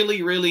it's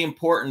really, really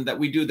important that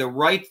we do the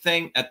right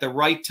thing at the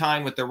right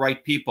time with the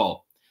right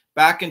people.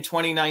 Back in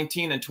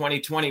 2019 and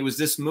 2020, it was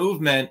this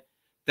movement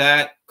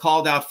that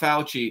called out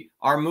Fauci.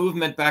 Our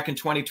movement back in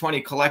 2020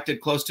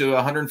 collected close to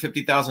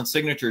 150,000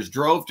 signatures,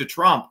 drove to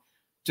Trump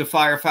to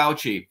fire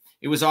Fauci.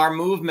 It was our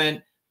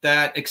movement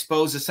that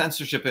exposed the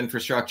censorship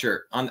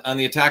infrastructure on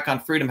the attack on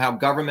freedom, how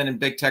government and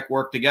big tech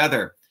work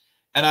together.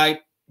 And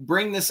I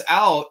bring this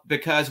out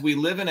because we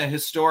live in a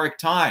historic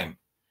time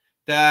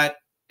that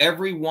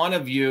every one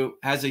of you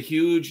has a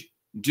huge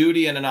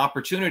duty and an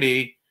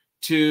opportunity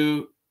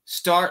to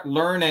start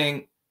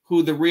learning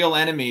who the real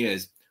enemy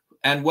is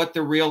and what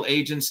the real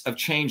agents of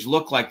change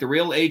look like. The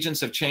real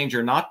agents of change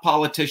are not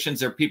politicians.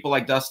 They're people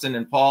like Dustin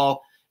and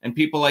Paul and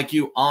people like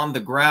you on the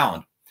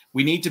ground.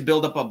 We need to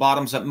build up a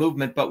bottoms-up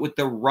movement, but with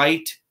the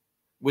right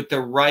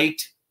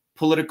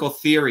political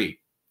theory.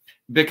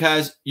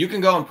 Because you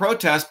can go and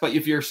protest, but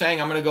if you're saying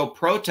I'm going to go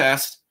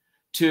protest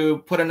to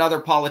put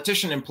another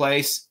politician in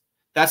place,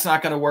 that's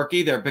not going to work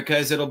either,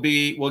 because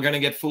we're going to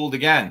get fooled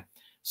again.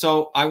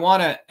 So I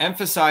want to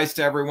emphasize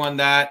to everyone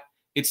that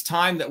it's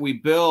time that we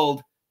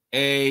build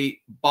a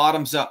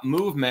bottoms-up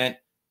movement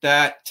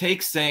that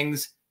takes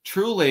things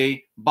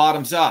truly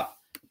bottoms up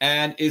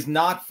and is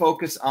not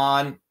focused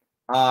on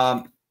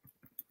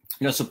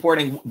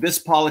supporting this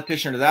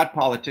politician or that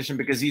politician,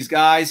 because these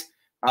guys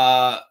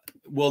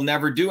will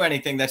never do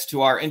anything that's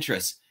to our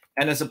interests.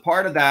 And as a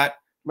part of that,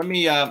 let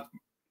me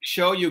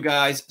show you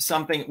guys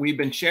something we've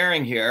been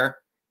sharing here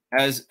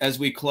as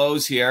we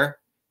close here.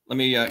 Let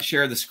me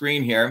share the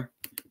screen here.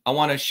 I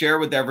want to share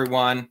with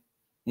everyone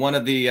one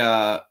of the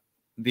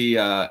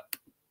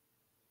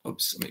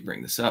oops, let me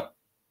bring this up.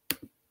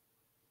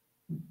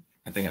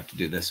 I think I have to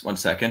do this. 1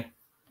 second.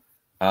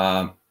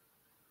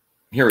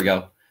 Here we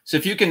go. So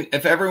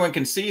if everyone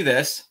can see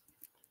this,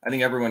 I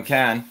think everyone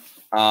can.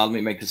 Let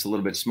me make this a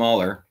little bit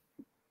smaller.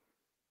 I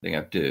think I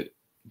have to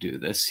do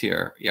this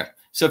here. Yeah.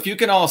 So if you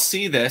can all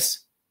see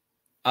this,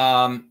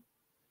 I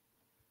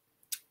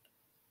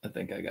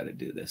think I got to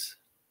do this.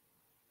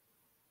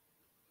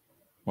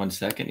 1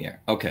 second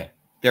here. Okay.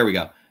 There we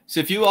go.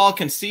 So if you all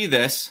can see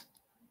this,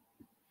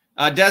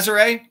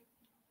 Desiree,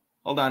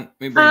 hold on.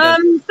 Let me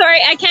bring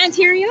sorry, I can't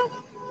hear you.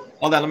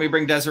 Hold on. Let me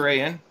bring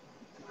Desiree in.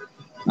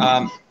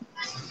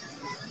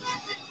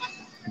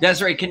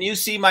 Desiree, can you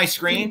see my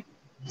screen?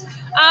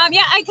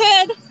 Yeah, I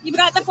could. You've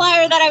got the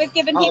flyer that I was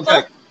giving people.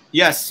 Okay.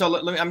 Yes.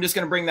 So I'm just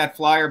going to bring that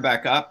flyer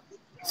back up.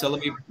 So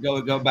let me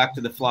go back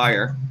to the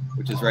flyer,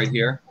 which is right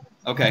here.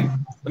 Okay.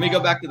 Let me go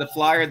back to the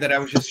flyer that I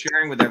was just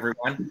sharing with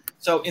everyone.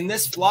 So in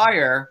this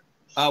flyer,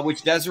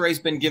 which Desiree's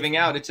been giving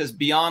out, it says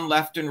beyond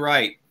left and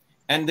right.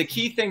 And the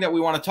key thing that we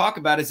want to talk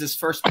about is this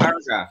first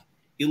paragraph.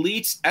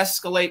 Elites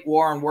escalate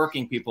war on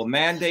working people.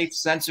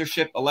 Mandates,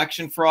 censorship,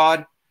 election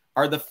fraud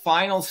are the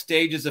final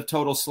stages of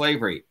total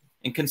slavery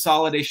and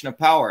consolidation of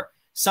power.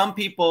 Some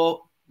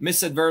people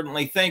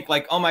misadvertently think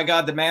like, oh my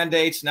God, the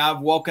mandates, now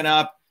I've woken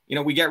up,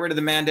 we get rid of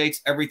the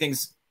mandates,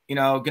 everything's,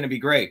 going to be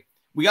great.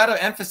 We got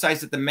to emphasize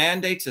that the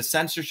mandates, the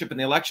censorship, and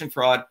the election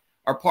fraud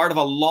are part of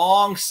a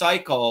long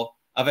cycle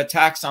of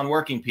attacks on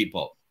working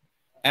people.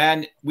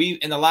 And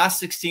in the last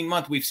 16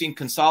 months, we've seen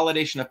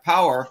consolidation of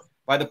power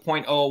by the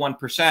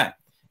 0.01%.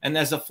 And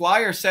as the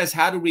flyer says,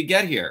 how did we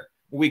get here?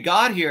 We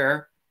got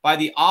here by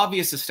the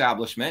obvious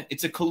establishment.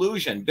 It's a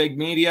collusion. Big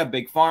media,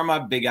 big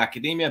pharma, big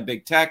academia,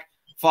 big tech,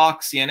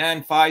 Fox,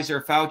 CNN,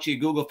 Pfizer, Fauci,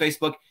 Google,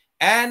 Facebook,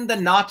 and the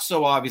not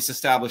so obvious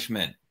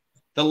establishment,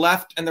 the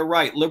left and the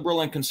right, liberal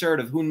and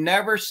conservative, who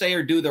never say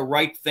or do the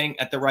right thing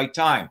at the right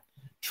time.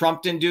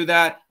 Trump didn't do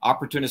that.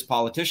 Opportunist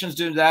politicians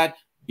do that.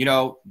 You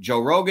know, Joe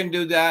Rogan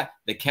do that.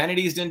 The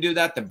Kennedys didn't do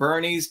that. The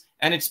Bernies.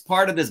 And it's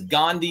part of this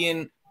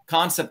Gandhian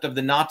concept of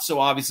the not so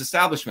obvious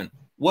establishment.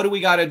 What do we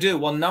got to do?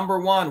 Well, number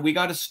one, we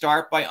got to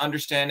start by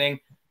understanding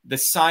the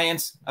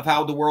science of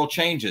how the world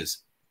changes.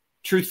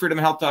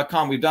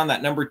 Truthfreedomhealth.com. We've done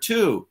that. Number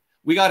two,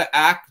 we got to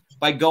act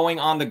by going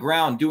on the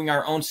ground, doing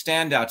our own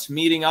standouts,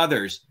 meeting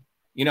others,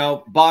 you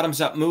know,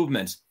 bottoms up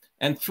movements.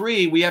 And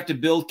three, we have to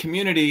build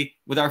community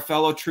with our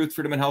fellow Truth,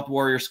 Freedom, and Health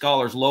warrior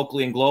scholars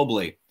locally and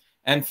globally.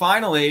 And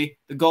finally,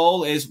 the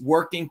goal is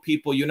working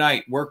people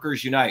unite,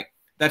 workers unite.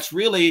 That's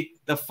really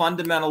the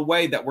fundamental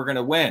way that we're going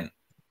to win.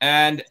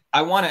 And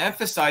I want to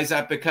emphasize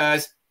that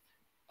because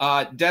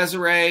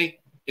Desiree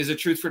is a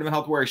Truth, Freedom, and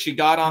Health warrior. She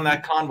got on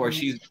that convoy.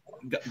 She's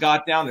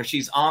got down there.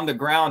 She's on the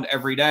ground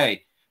every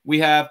day. We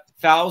have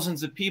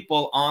thousands of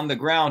people on the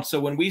ground. So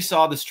when we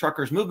saw this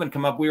truckers movement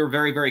come up, we were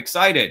very, very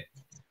excited.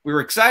 We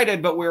were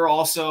excited, but we were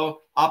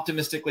also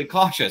optimistically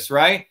cautious,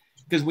 right?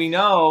 Because we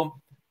know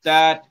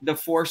that the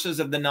forces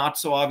of the not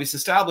so obvious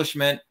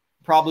establishment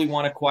probably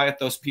want to quiet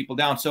those people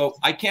down. So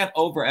I can't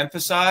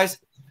overemphasize,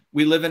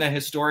 we live in a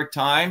historic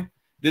time.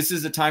 This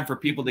is a time for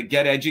people to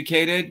get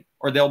educated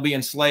or they'll be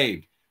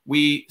enslaved.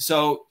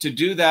 So to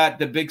do that,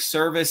 the big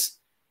service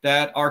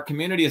that our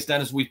community has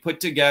done is we've put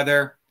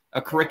together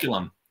a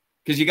curriculum,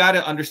 because you got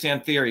to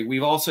understand theory.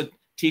 We've also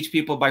teach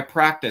people by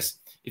practice.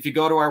 If you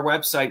go to our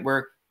website,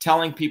 we're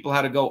telling people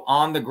how to go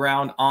on the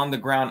ground, on the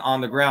ground,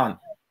 on the ground.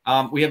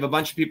 We have a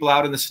bunch of people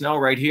out in the snow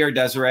right here,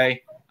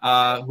 Desiree,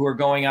 who are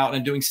going out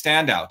and doing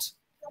standouts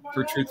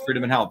for Truth,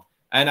 Freedom, and Health.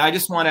 And I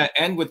just want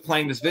to end with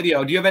playing this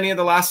video. Do you have any of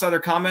the last other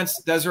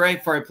comments, Desiree,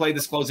 before I play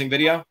this closing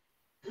video?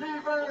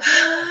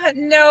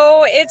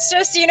 No, it's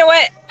just, you know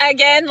what,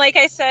 again, like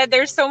I said,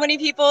 there's so many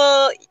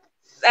people.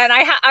 And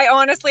I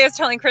honestly was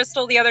telling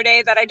Crystal the other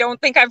day that I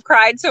don't think I've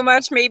cried so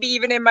much, maybe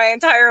even in my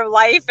entire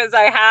life, as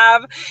I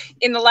have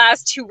in the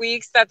last 2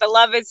 weeks, that the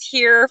love is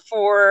here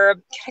for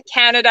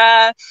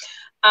Canada.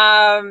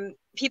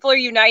 People are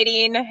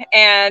uniting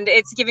and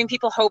it's giving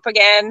people hope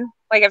again.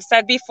 Like I've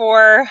said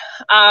before,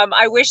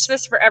 I wish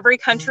this for every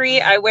country.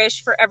 I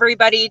wish for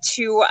everybody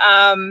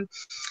to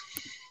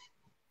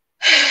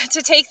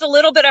take the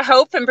little bit of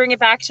hope and bring it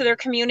back to their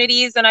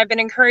communities. And I've been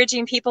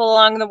encouraging people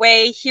along the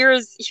way.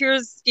 Here's,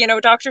 you know,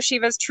 Dr.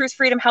 Shiva's Truth,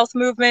 Freedom, Health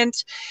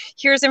movement.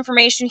 Here's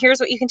information. Here's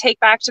what you can take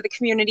back to the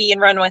community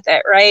and run with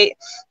it, right?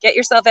 Get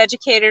yourself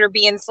educated or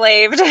be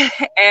enslaved.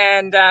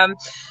 And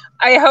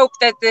I hope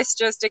that this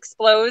just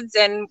explodes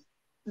and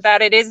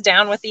that it is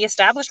down with the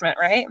establishment,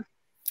 right?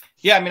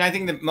 Yeah, I mean, I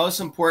think the most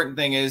important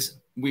thing is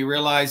we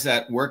realize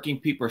that working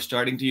people are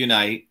starting to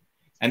unite.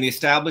 And the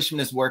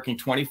establishment is working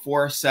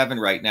 24/7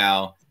 right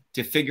now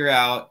to figure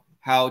out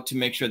how to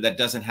make sure that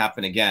doesn't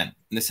happen again.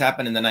 And this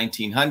happened in the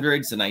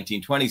 1900s, the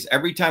 1920s.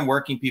 Every time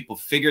working people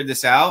figured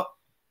this out,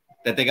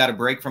 that they got to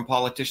break from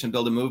politicians,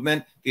 build a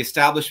movement, the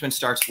establishment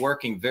starts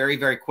working very,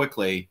 very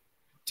quickly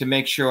to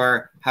make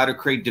sure how to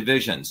create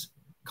divisions,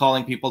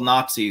 calling people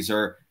Nazis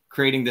or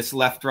creating this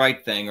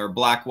left-right thing or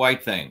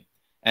black-white thing.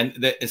 And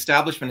the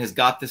establishment has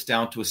got this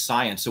down to a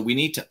science. So we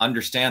need to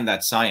understand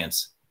that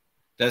science.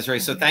 Desiree,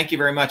 so thank you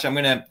very much. I'm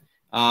going to,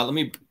 let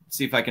me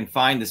see if I can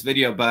find this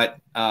video, but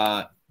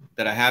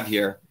that I have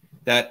here,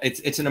 that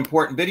it's an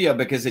important video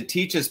because it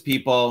teaches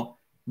people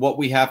what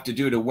we have to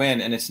do to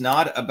win. And it's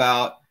not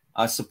about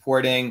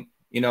supporting,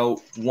 you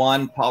know,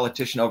 one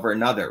politician over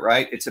another,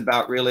 right? It's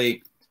about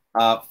really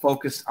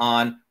focus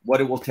on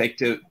what it will take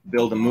to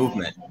build a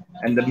movement.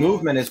 And the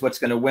movement is what's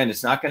going to win.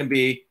 It's not going to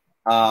be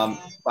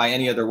by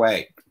any other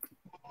way.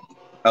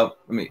 Oh,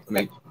 let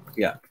me,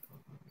 yeah.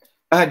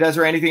 Go ahead,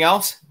 Desiree, anything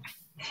else?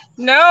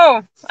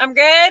 No, I'm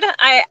good.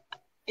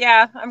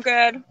 I'm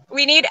good.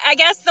 We need, I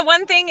guess the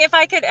one thing, if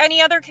I could, any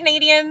other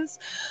Canadians,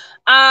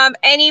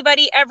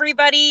 anybody,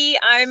 everybody,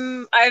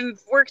 I've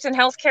worked in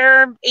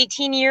healthcare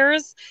 18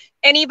 years.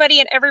 Anybody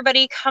and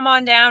everybody, come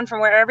on down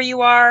from wherever you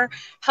are,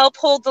 help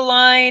hold the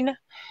line,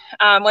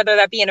 whether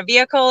that be in a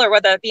vehicle or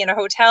whether that be in a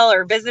hotel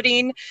or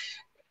visiting.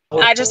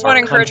 I just want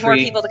to encourage more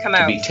people to come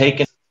out. Be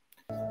taken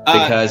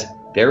because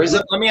there is.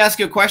 Let me ask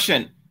you a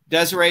question,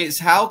 Desiree. Is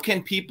how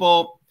can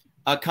people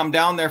come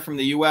down there from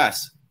the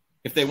U.S.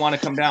 if they want to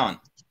come down?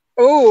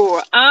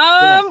 Oh,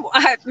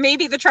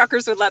 maybe the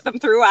truckers would let them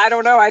through. I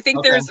don't know. I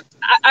think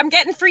I'm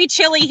getting free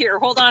chili here.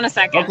 Hold on a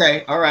second.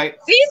 Okay. All right.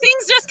 These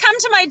things just come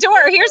to my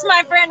door. Here's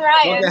my friend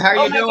Ryan. Okay, how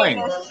are you doing?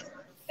 Goodness.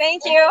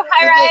 Thank you.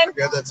 Hi, Ryan.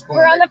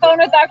 We're on the phone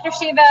with Dr.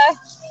 Shiva.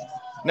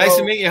 Nice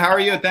to meet you. How are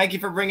you? Thank you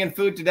for bringing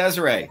food to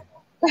Desiree.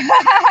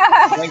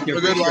 Thank you.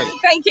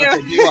 Thank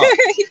you.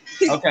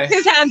 Okay.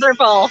 His hands are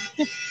full.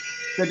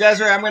 So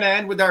Desiree, I'm going to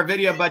end with our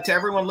video, but to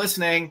everyone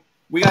listening,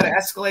 we got to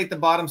escalate the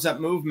bottoms up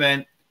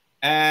movement,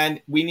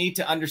 and we need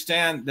to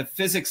understand the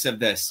physics of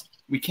this.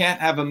 We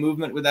can't have a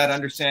movement without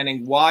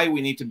understanding why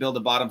we need to build a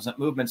bottoms up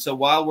movement. So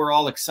while we're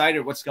all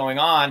excited what's going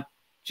on,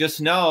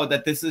 just know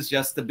that this is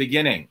just the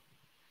beginning.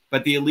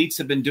 But the elites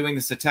have been doing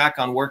this attack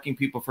on working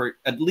people for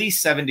at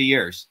least 70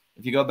 years.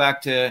 If you go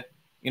back to,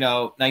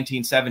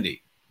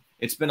 1970,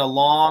 it's been a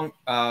long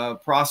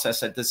process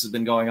that this has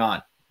been going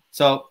on.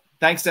 So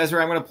thanks,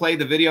 Desiree. I'm going to play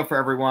the video for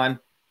everyone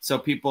so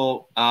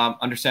people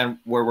understand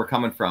where we're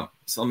coming from.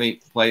 So let me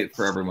play it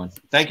for everyone.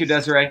 Thank you,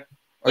 Desiree.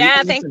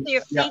 Yeah, thank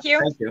you. Yeah, Thank you.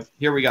 Thank you.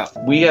 Here we go.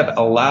 We have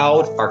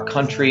allowed our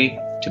country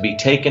to be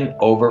taken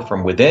over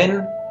from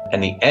within,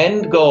 and the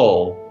end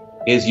goal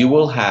is you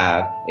will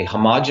have a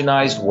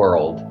homogenized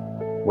world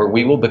where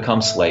we will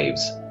become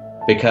slaves,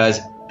 because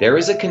there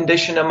is a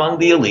condition among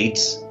the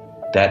elites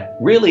that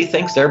really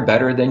thinks they're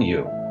better than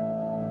you,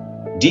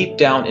 deep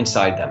down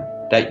inside them,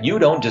 that you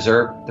don't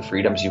deserve the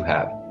freedoms you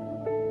have.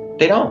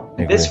 They don't.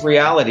 This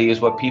reality is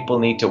what people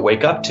need to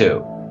wake up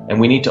to, and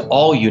we need to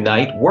all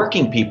unite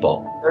working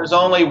people. There's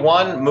only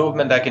one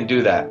movement that can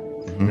do that.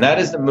 And that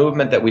is the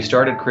movement that we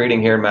started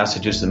creating here in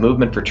Massachusetts, the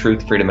movement for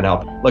truth, freedom, and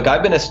health. Look,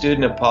 I've been a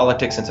student of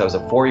politics since I was a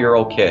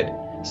 4-year-old kid,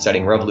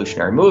 studying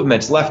revolutionary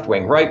movements, left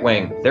wing, right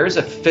wing. There's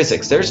a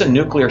physics, there's a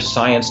nuclear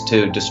science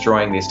to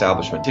destroying the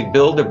establishment. To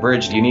build a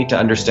bridge, you need to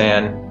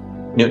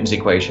understand Newton's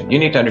equation. You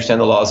need to understand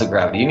the laws of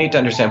gravity. You need to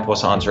understand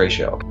Poisson's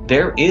ratio.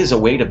 There is a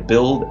way to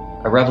build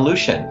a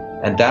revolution.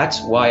 And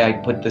that's why I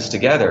put this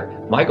together.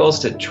 My goal is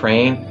to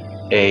train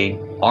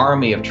an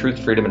army of truth,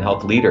 freedom, and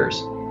health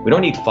leaders. We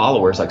don't need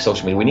followers like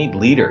social media. We need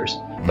leaders,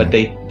 but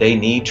they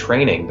need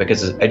training,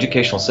 because the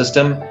educational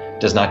system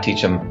does not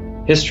teach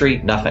them history,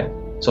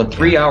 nothing. So in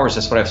 3 hours,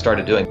 that's what I've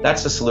started doing.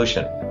 That's the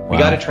solution. We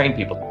got to train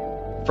people.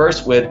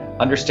 First, with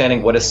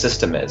understanding what a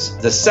system is.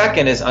 The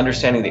second is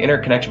understanding the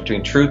interconnection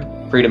between truth,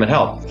 freedom, and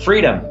health.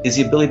 Freedom is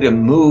the ability to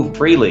move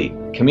freely,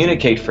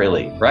 communicate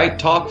freely, right?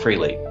 Talk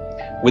freely.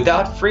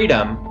 Without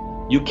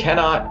freedom, you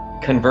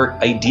cannot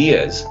convert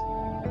ideas,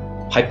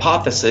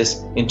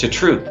 hypothesis into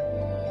truth,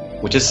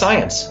 which is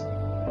science.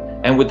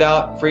 And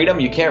without freedom,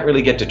 you can't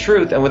really get to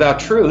truth. And without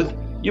truth,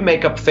 you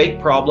make up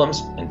fake problems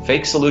and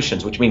fake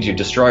solutions, which means you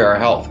destroy our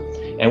health.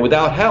 And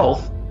without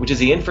health, which is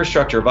the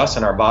infrastructure of us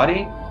and our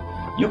body,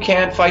 you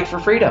can't fight for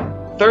freedom.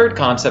 Third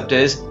concept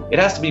is it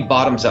has to be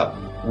bottoms up.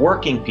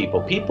 Working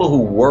people, people who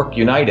work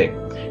uniting.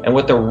 And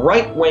what the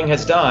right wing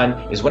has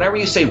done is whenever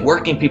you say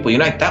working people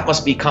unite, that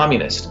must be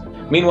communist.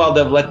 Meanwhile,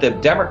 they've let the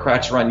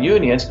Democrats run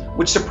unions,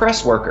 which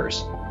suppress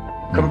workers.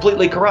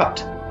 Completely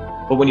corrupt.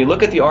 But when you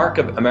look at the arc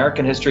of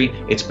American history,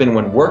 it's been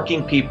when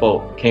working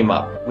people came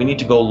up. We need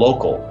to go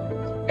local.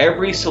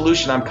 Every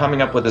solution I'm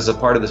coming up with as a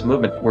part of this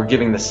movement, we're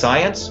giving the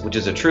science, which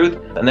is the truth,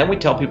 and then we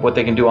tell people what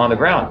they can do on the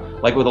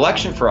ground. Like with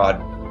election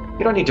fraud,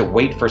 you don't need to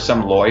wait for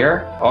some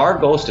lawyer. Our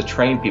goal is to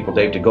train people,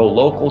 Dave, to go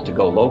local, to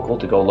go local,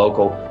 to go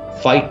local,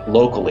 fight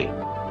locally.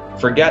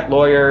 Forget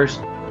lawyers,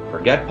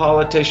 forget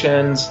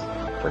politicians,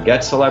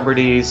 forget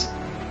celebrities.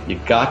 You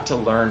got to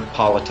learn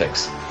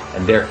politics,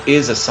 and there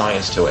is a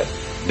science to it.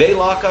 They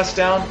lock us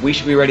down, we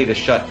should be ready to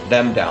shut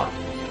them down.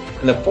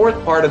 And the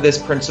fourth part of this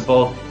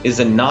principle is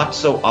a not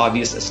so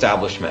obvious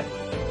establishment.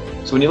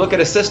 So when you look at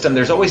a system,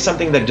 there's always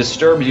something that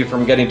disturbs you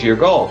from getting to your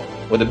goal.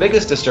 Well, the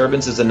biggest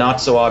disturbance is a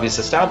not so obvious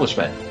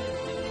establishment,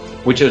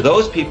 which are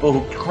those people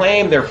who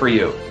claim they're for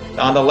you,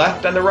 on the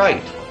left and the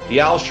right.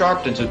 The Al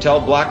Sharptons who tell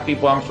black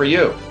people I'm for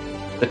you.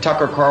 The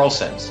Tucker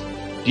Carlsons.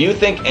 Do you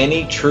think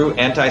any true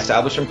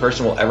anti-establishment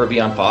person will ever be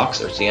on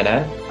Fox or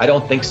CNN? I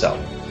don't think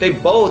so. They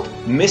both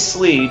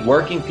mislead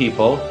working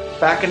people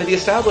back into the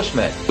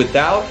establishment.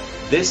 Without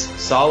this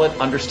solid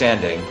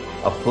understanding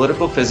of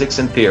political physics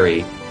and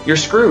theory, you're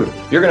screwed.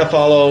 You're going to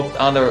follow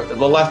on the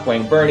left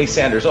wing, Bernie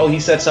Sanders. Oh, he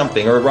said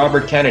something. Or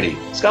Robert Kennedy.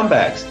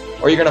 Scumbags.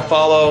 Or you're going to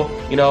follow,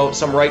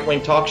 some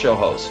right-wing talk show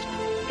host.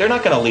 They're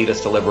not going to lead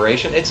us to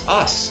liberation. It's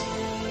us.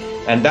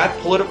 And that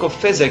political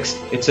physics,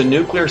 it's a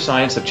nuclear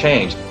science of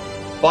change.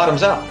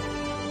 Bottoms up.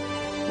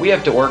 We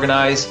have to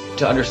organize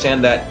to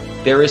understand that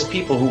there is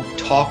people who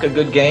talk a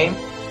good game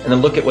and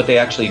then look at what they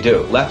actually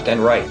do, left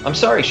and right. I'm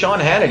sorry, Sean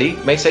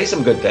Hannity may say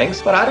some good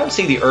things, but I don't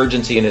see the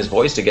urgency in his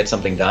voice to get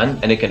something done,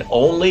 and it can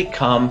only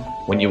come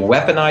when you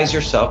weaponize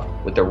yourself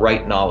with the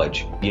right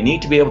knowledge. You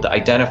need to be able to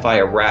identify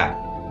a rat.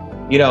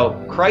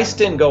 Christ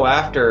didn't go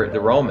after the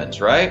Romans,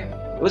 right?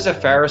 It was the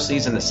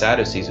Pharisees and the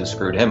Sadducees who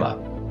screwed him up.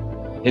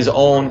 His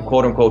own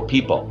quote-unquote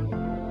people.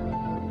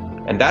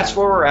 And that's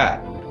where we're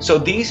at. So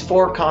these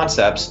four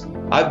concepts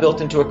I've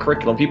built into a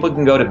curriculum. People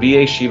can go to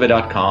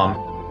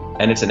vashiva.com,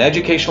 and it's an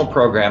educational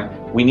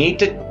program. We need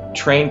to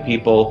train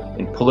people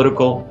in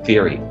political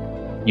theory.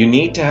 You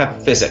need to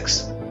have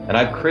physics, and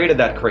I've created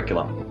that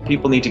curriculum.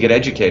 People need to get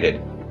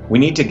educated. We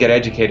need to get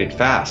educated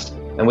fast.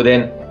 And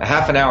within a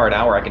half an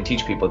hour, I can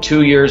teach people.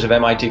 2 years of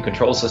MIT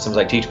control systems,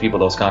 I teach people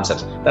those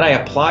concepts. Then I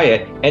apply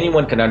it,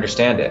 anyone can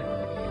understand it.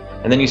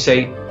 And then you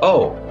say,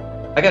 oh,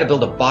 I got to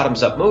build a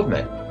bottoms-up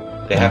movement.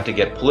 They have to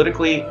get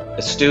politically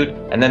astute,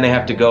 and then they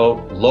have to go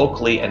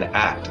locally and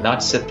act,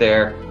 not sit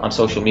there on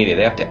social media.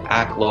 They have to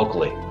act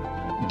locally,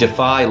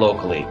 defy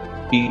locally,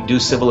 do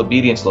civil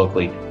obedience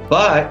locally,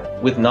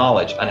 but with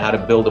knowledge on how to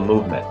build a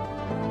movement.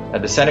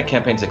 The Senate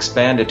campaign's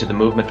expanded to the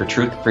Movement for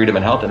Truth, Freedom,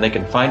 and Health, and they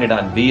can find it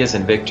on V as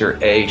in Victor,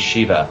 A,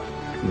 Shiva,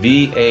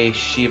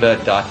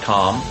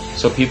 vashiva.com,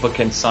 so people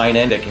can sign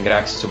in. They can get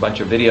access to a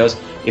bunch of videos.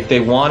 If they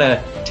want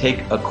to take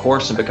a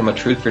course and become a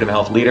Truth, Freedom, and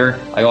Health leader,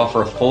 I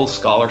offer a full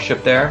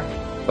scholarship there,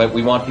 but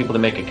we want people to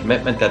make a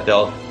commitment that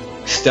they'll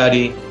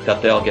study,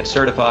 that they'll get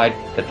certified,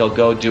 that they'll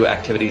go do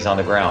activities on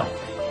the ground.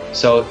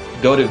 So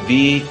go to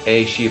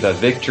VA Shiva,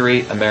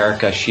 Victory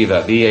America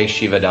Shiva,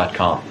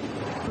 vashiva.com.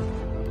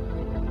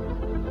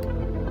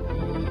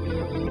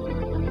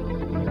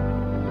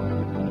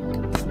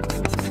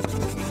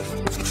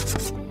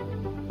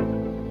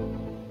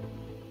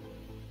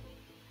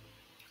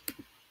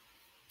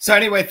 So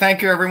anyway,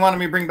 thank you, everyone. Let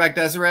me bring back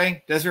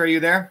Desiree. Desiree, are you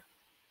there?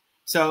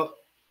 So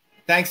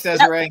thanks,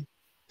 Desiree. Yep.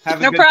 Have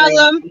a No good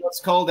problem. day.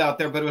 It's cold out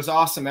there, but it was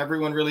awesome.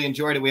 Everyone really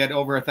enjoyed it. We had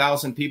over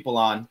 1,000 people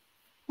on.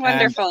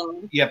 Wonderful.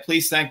 And, yeah,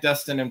 please thank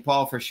Dustin and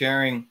Paul for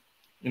sharing,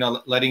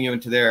 letting you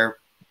into their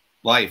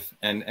life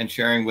and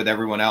sharing with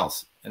everyone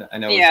else. And I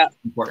know it's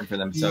important for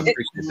them, so I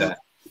appreciate that.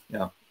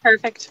 Yeah.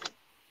 Perfect.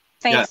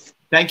 Thanks. Yeah.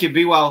 Thank you.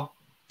 Be well.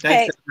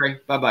 Thanks, Okay. Desiree.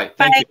 Bye-bye. Bye.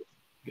 Thank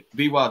you.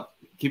 Be well.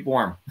 Keep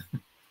warm.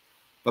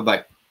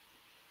 Bye-bye.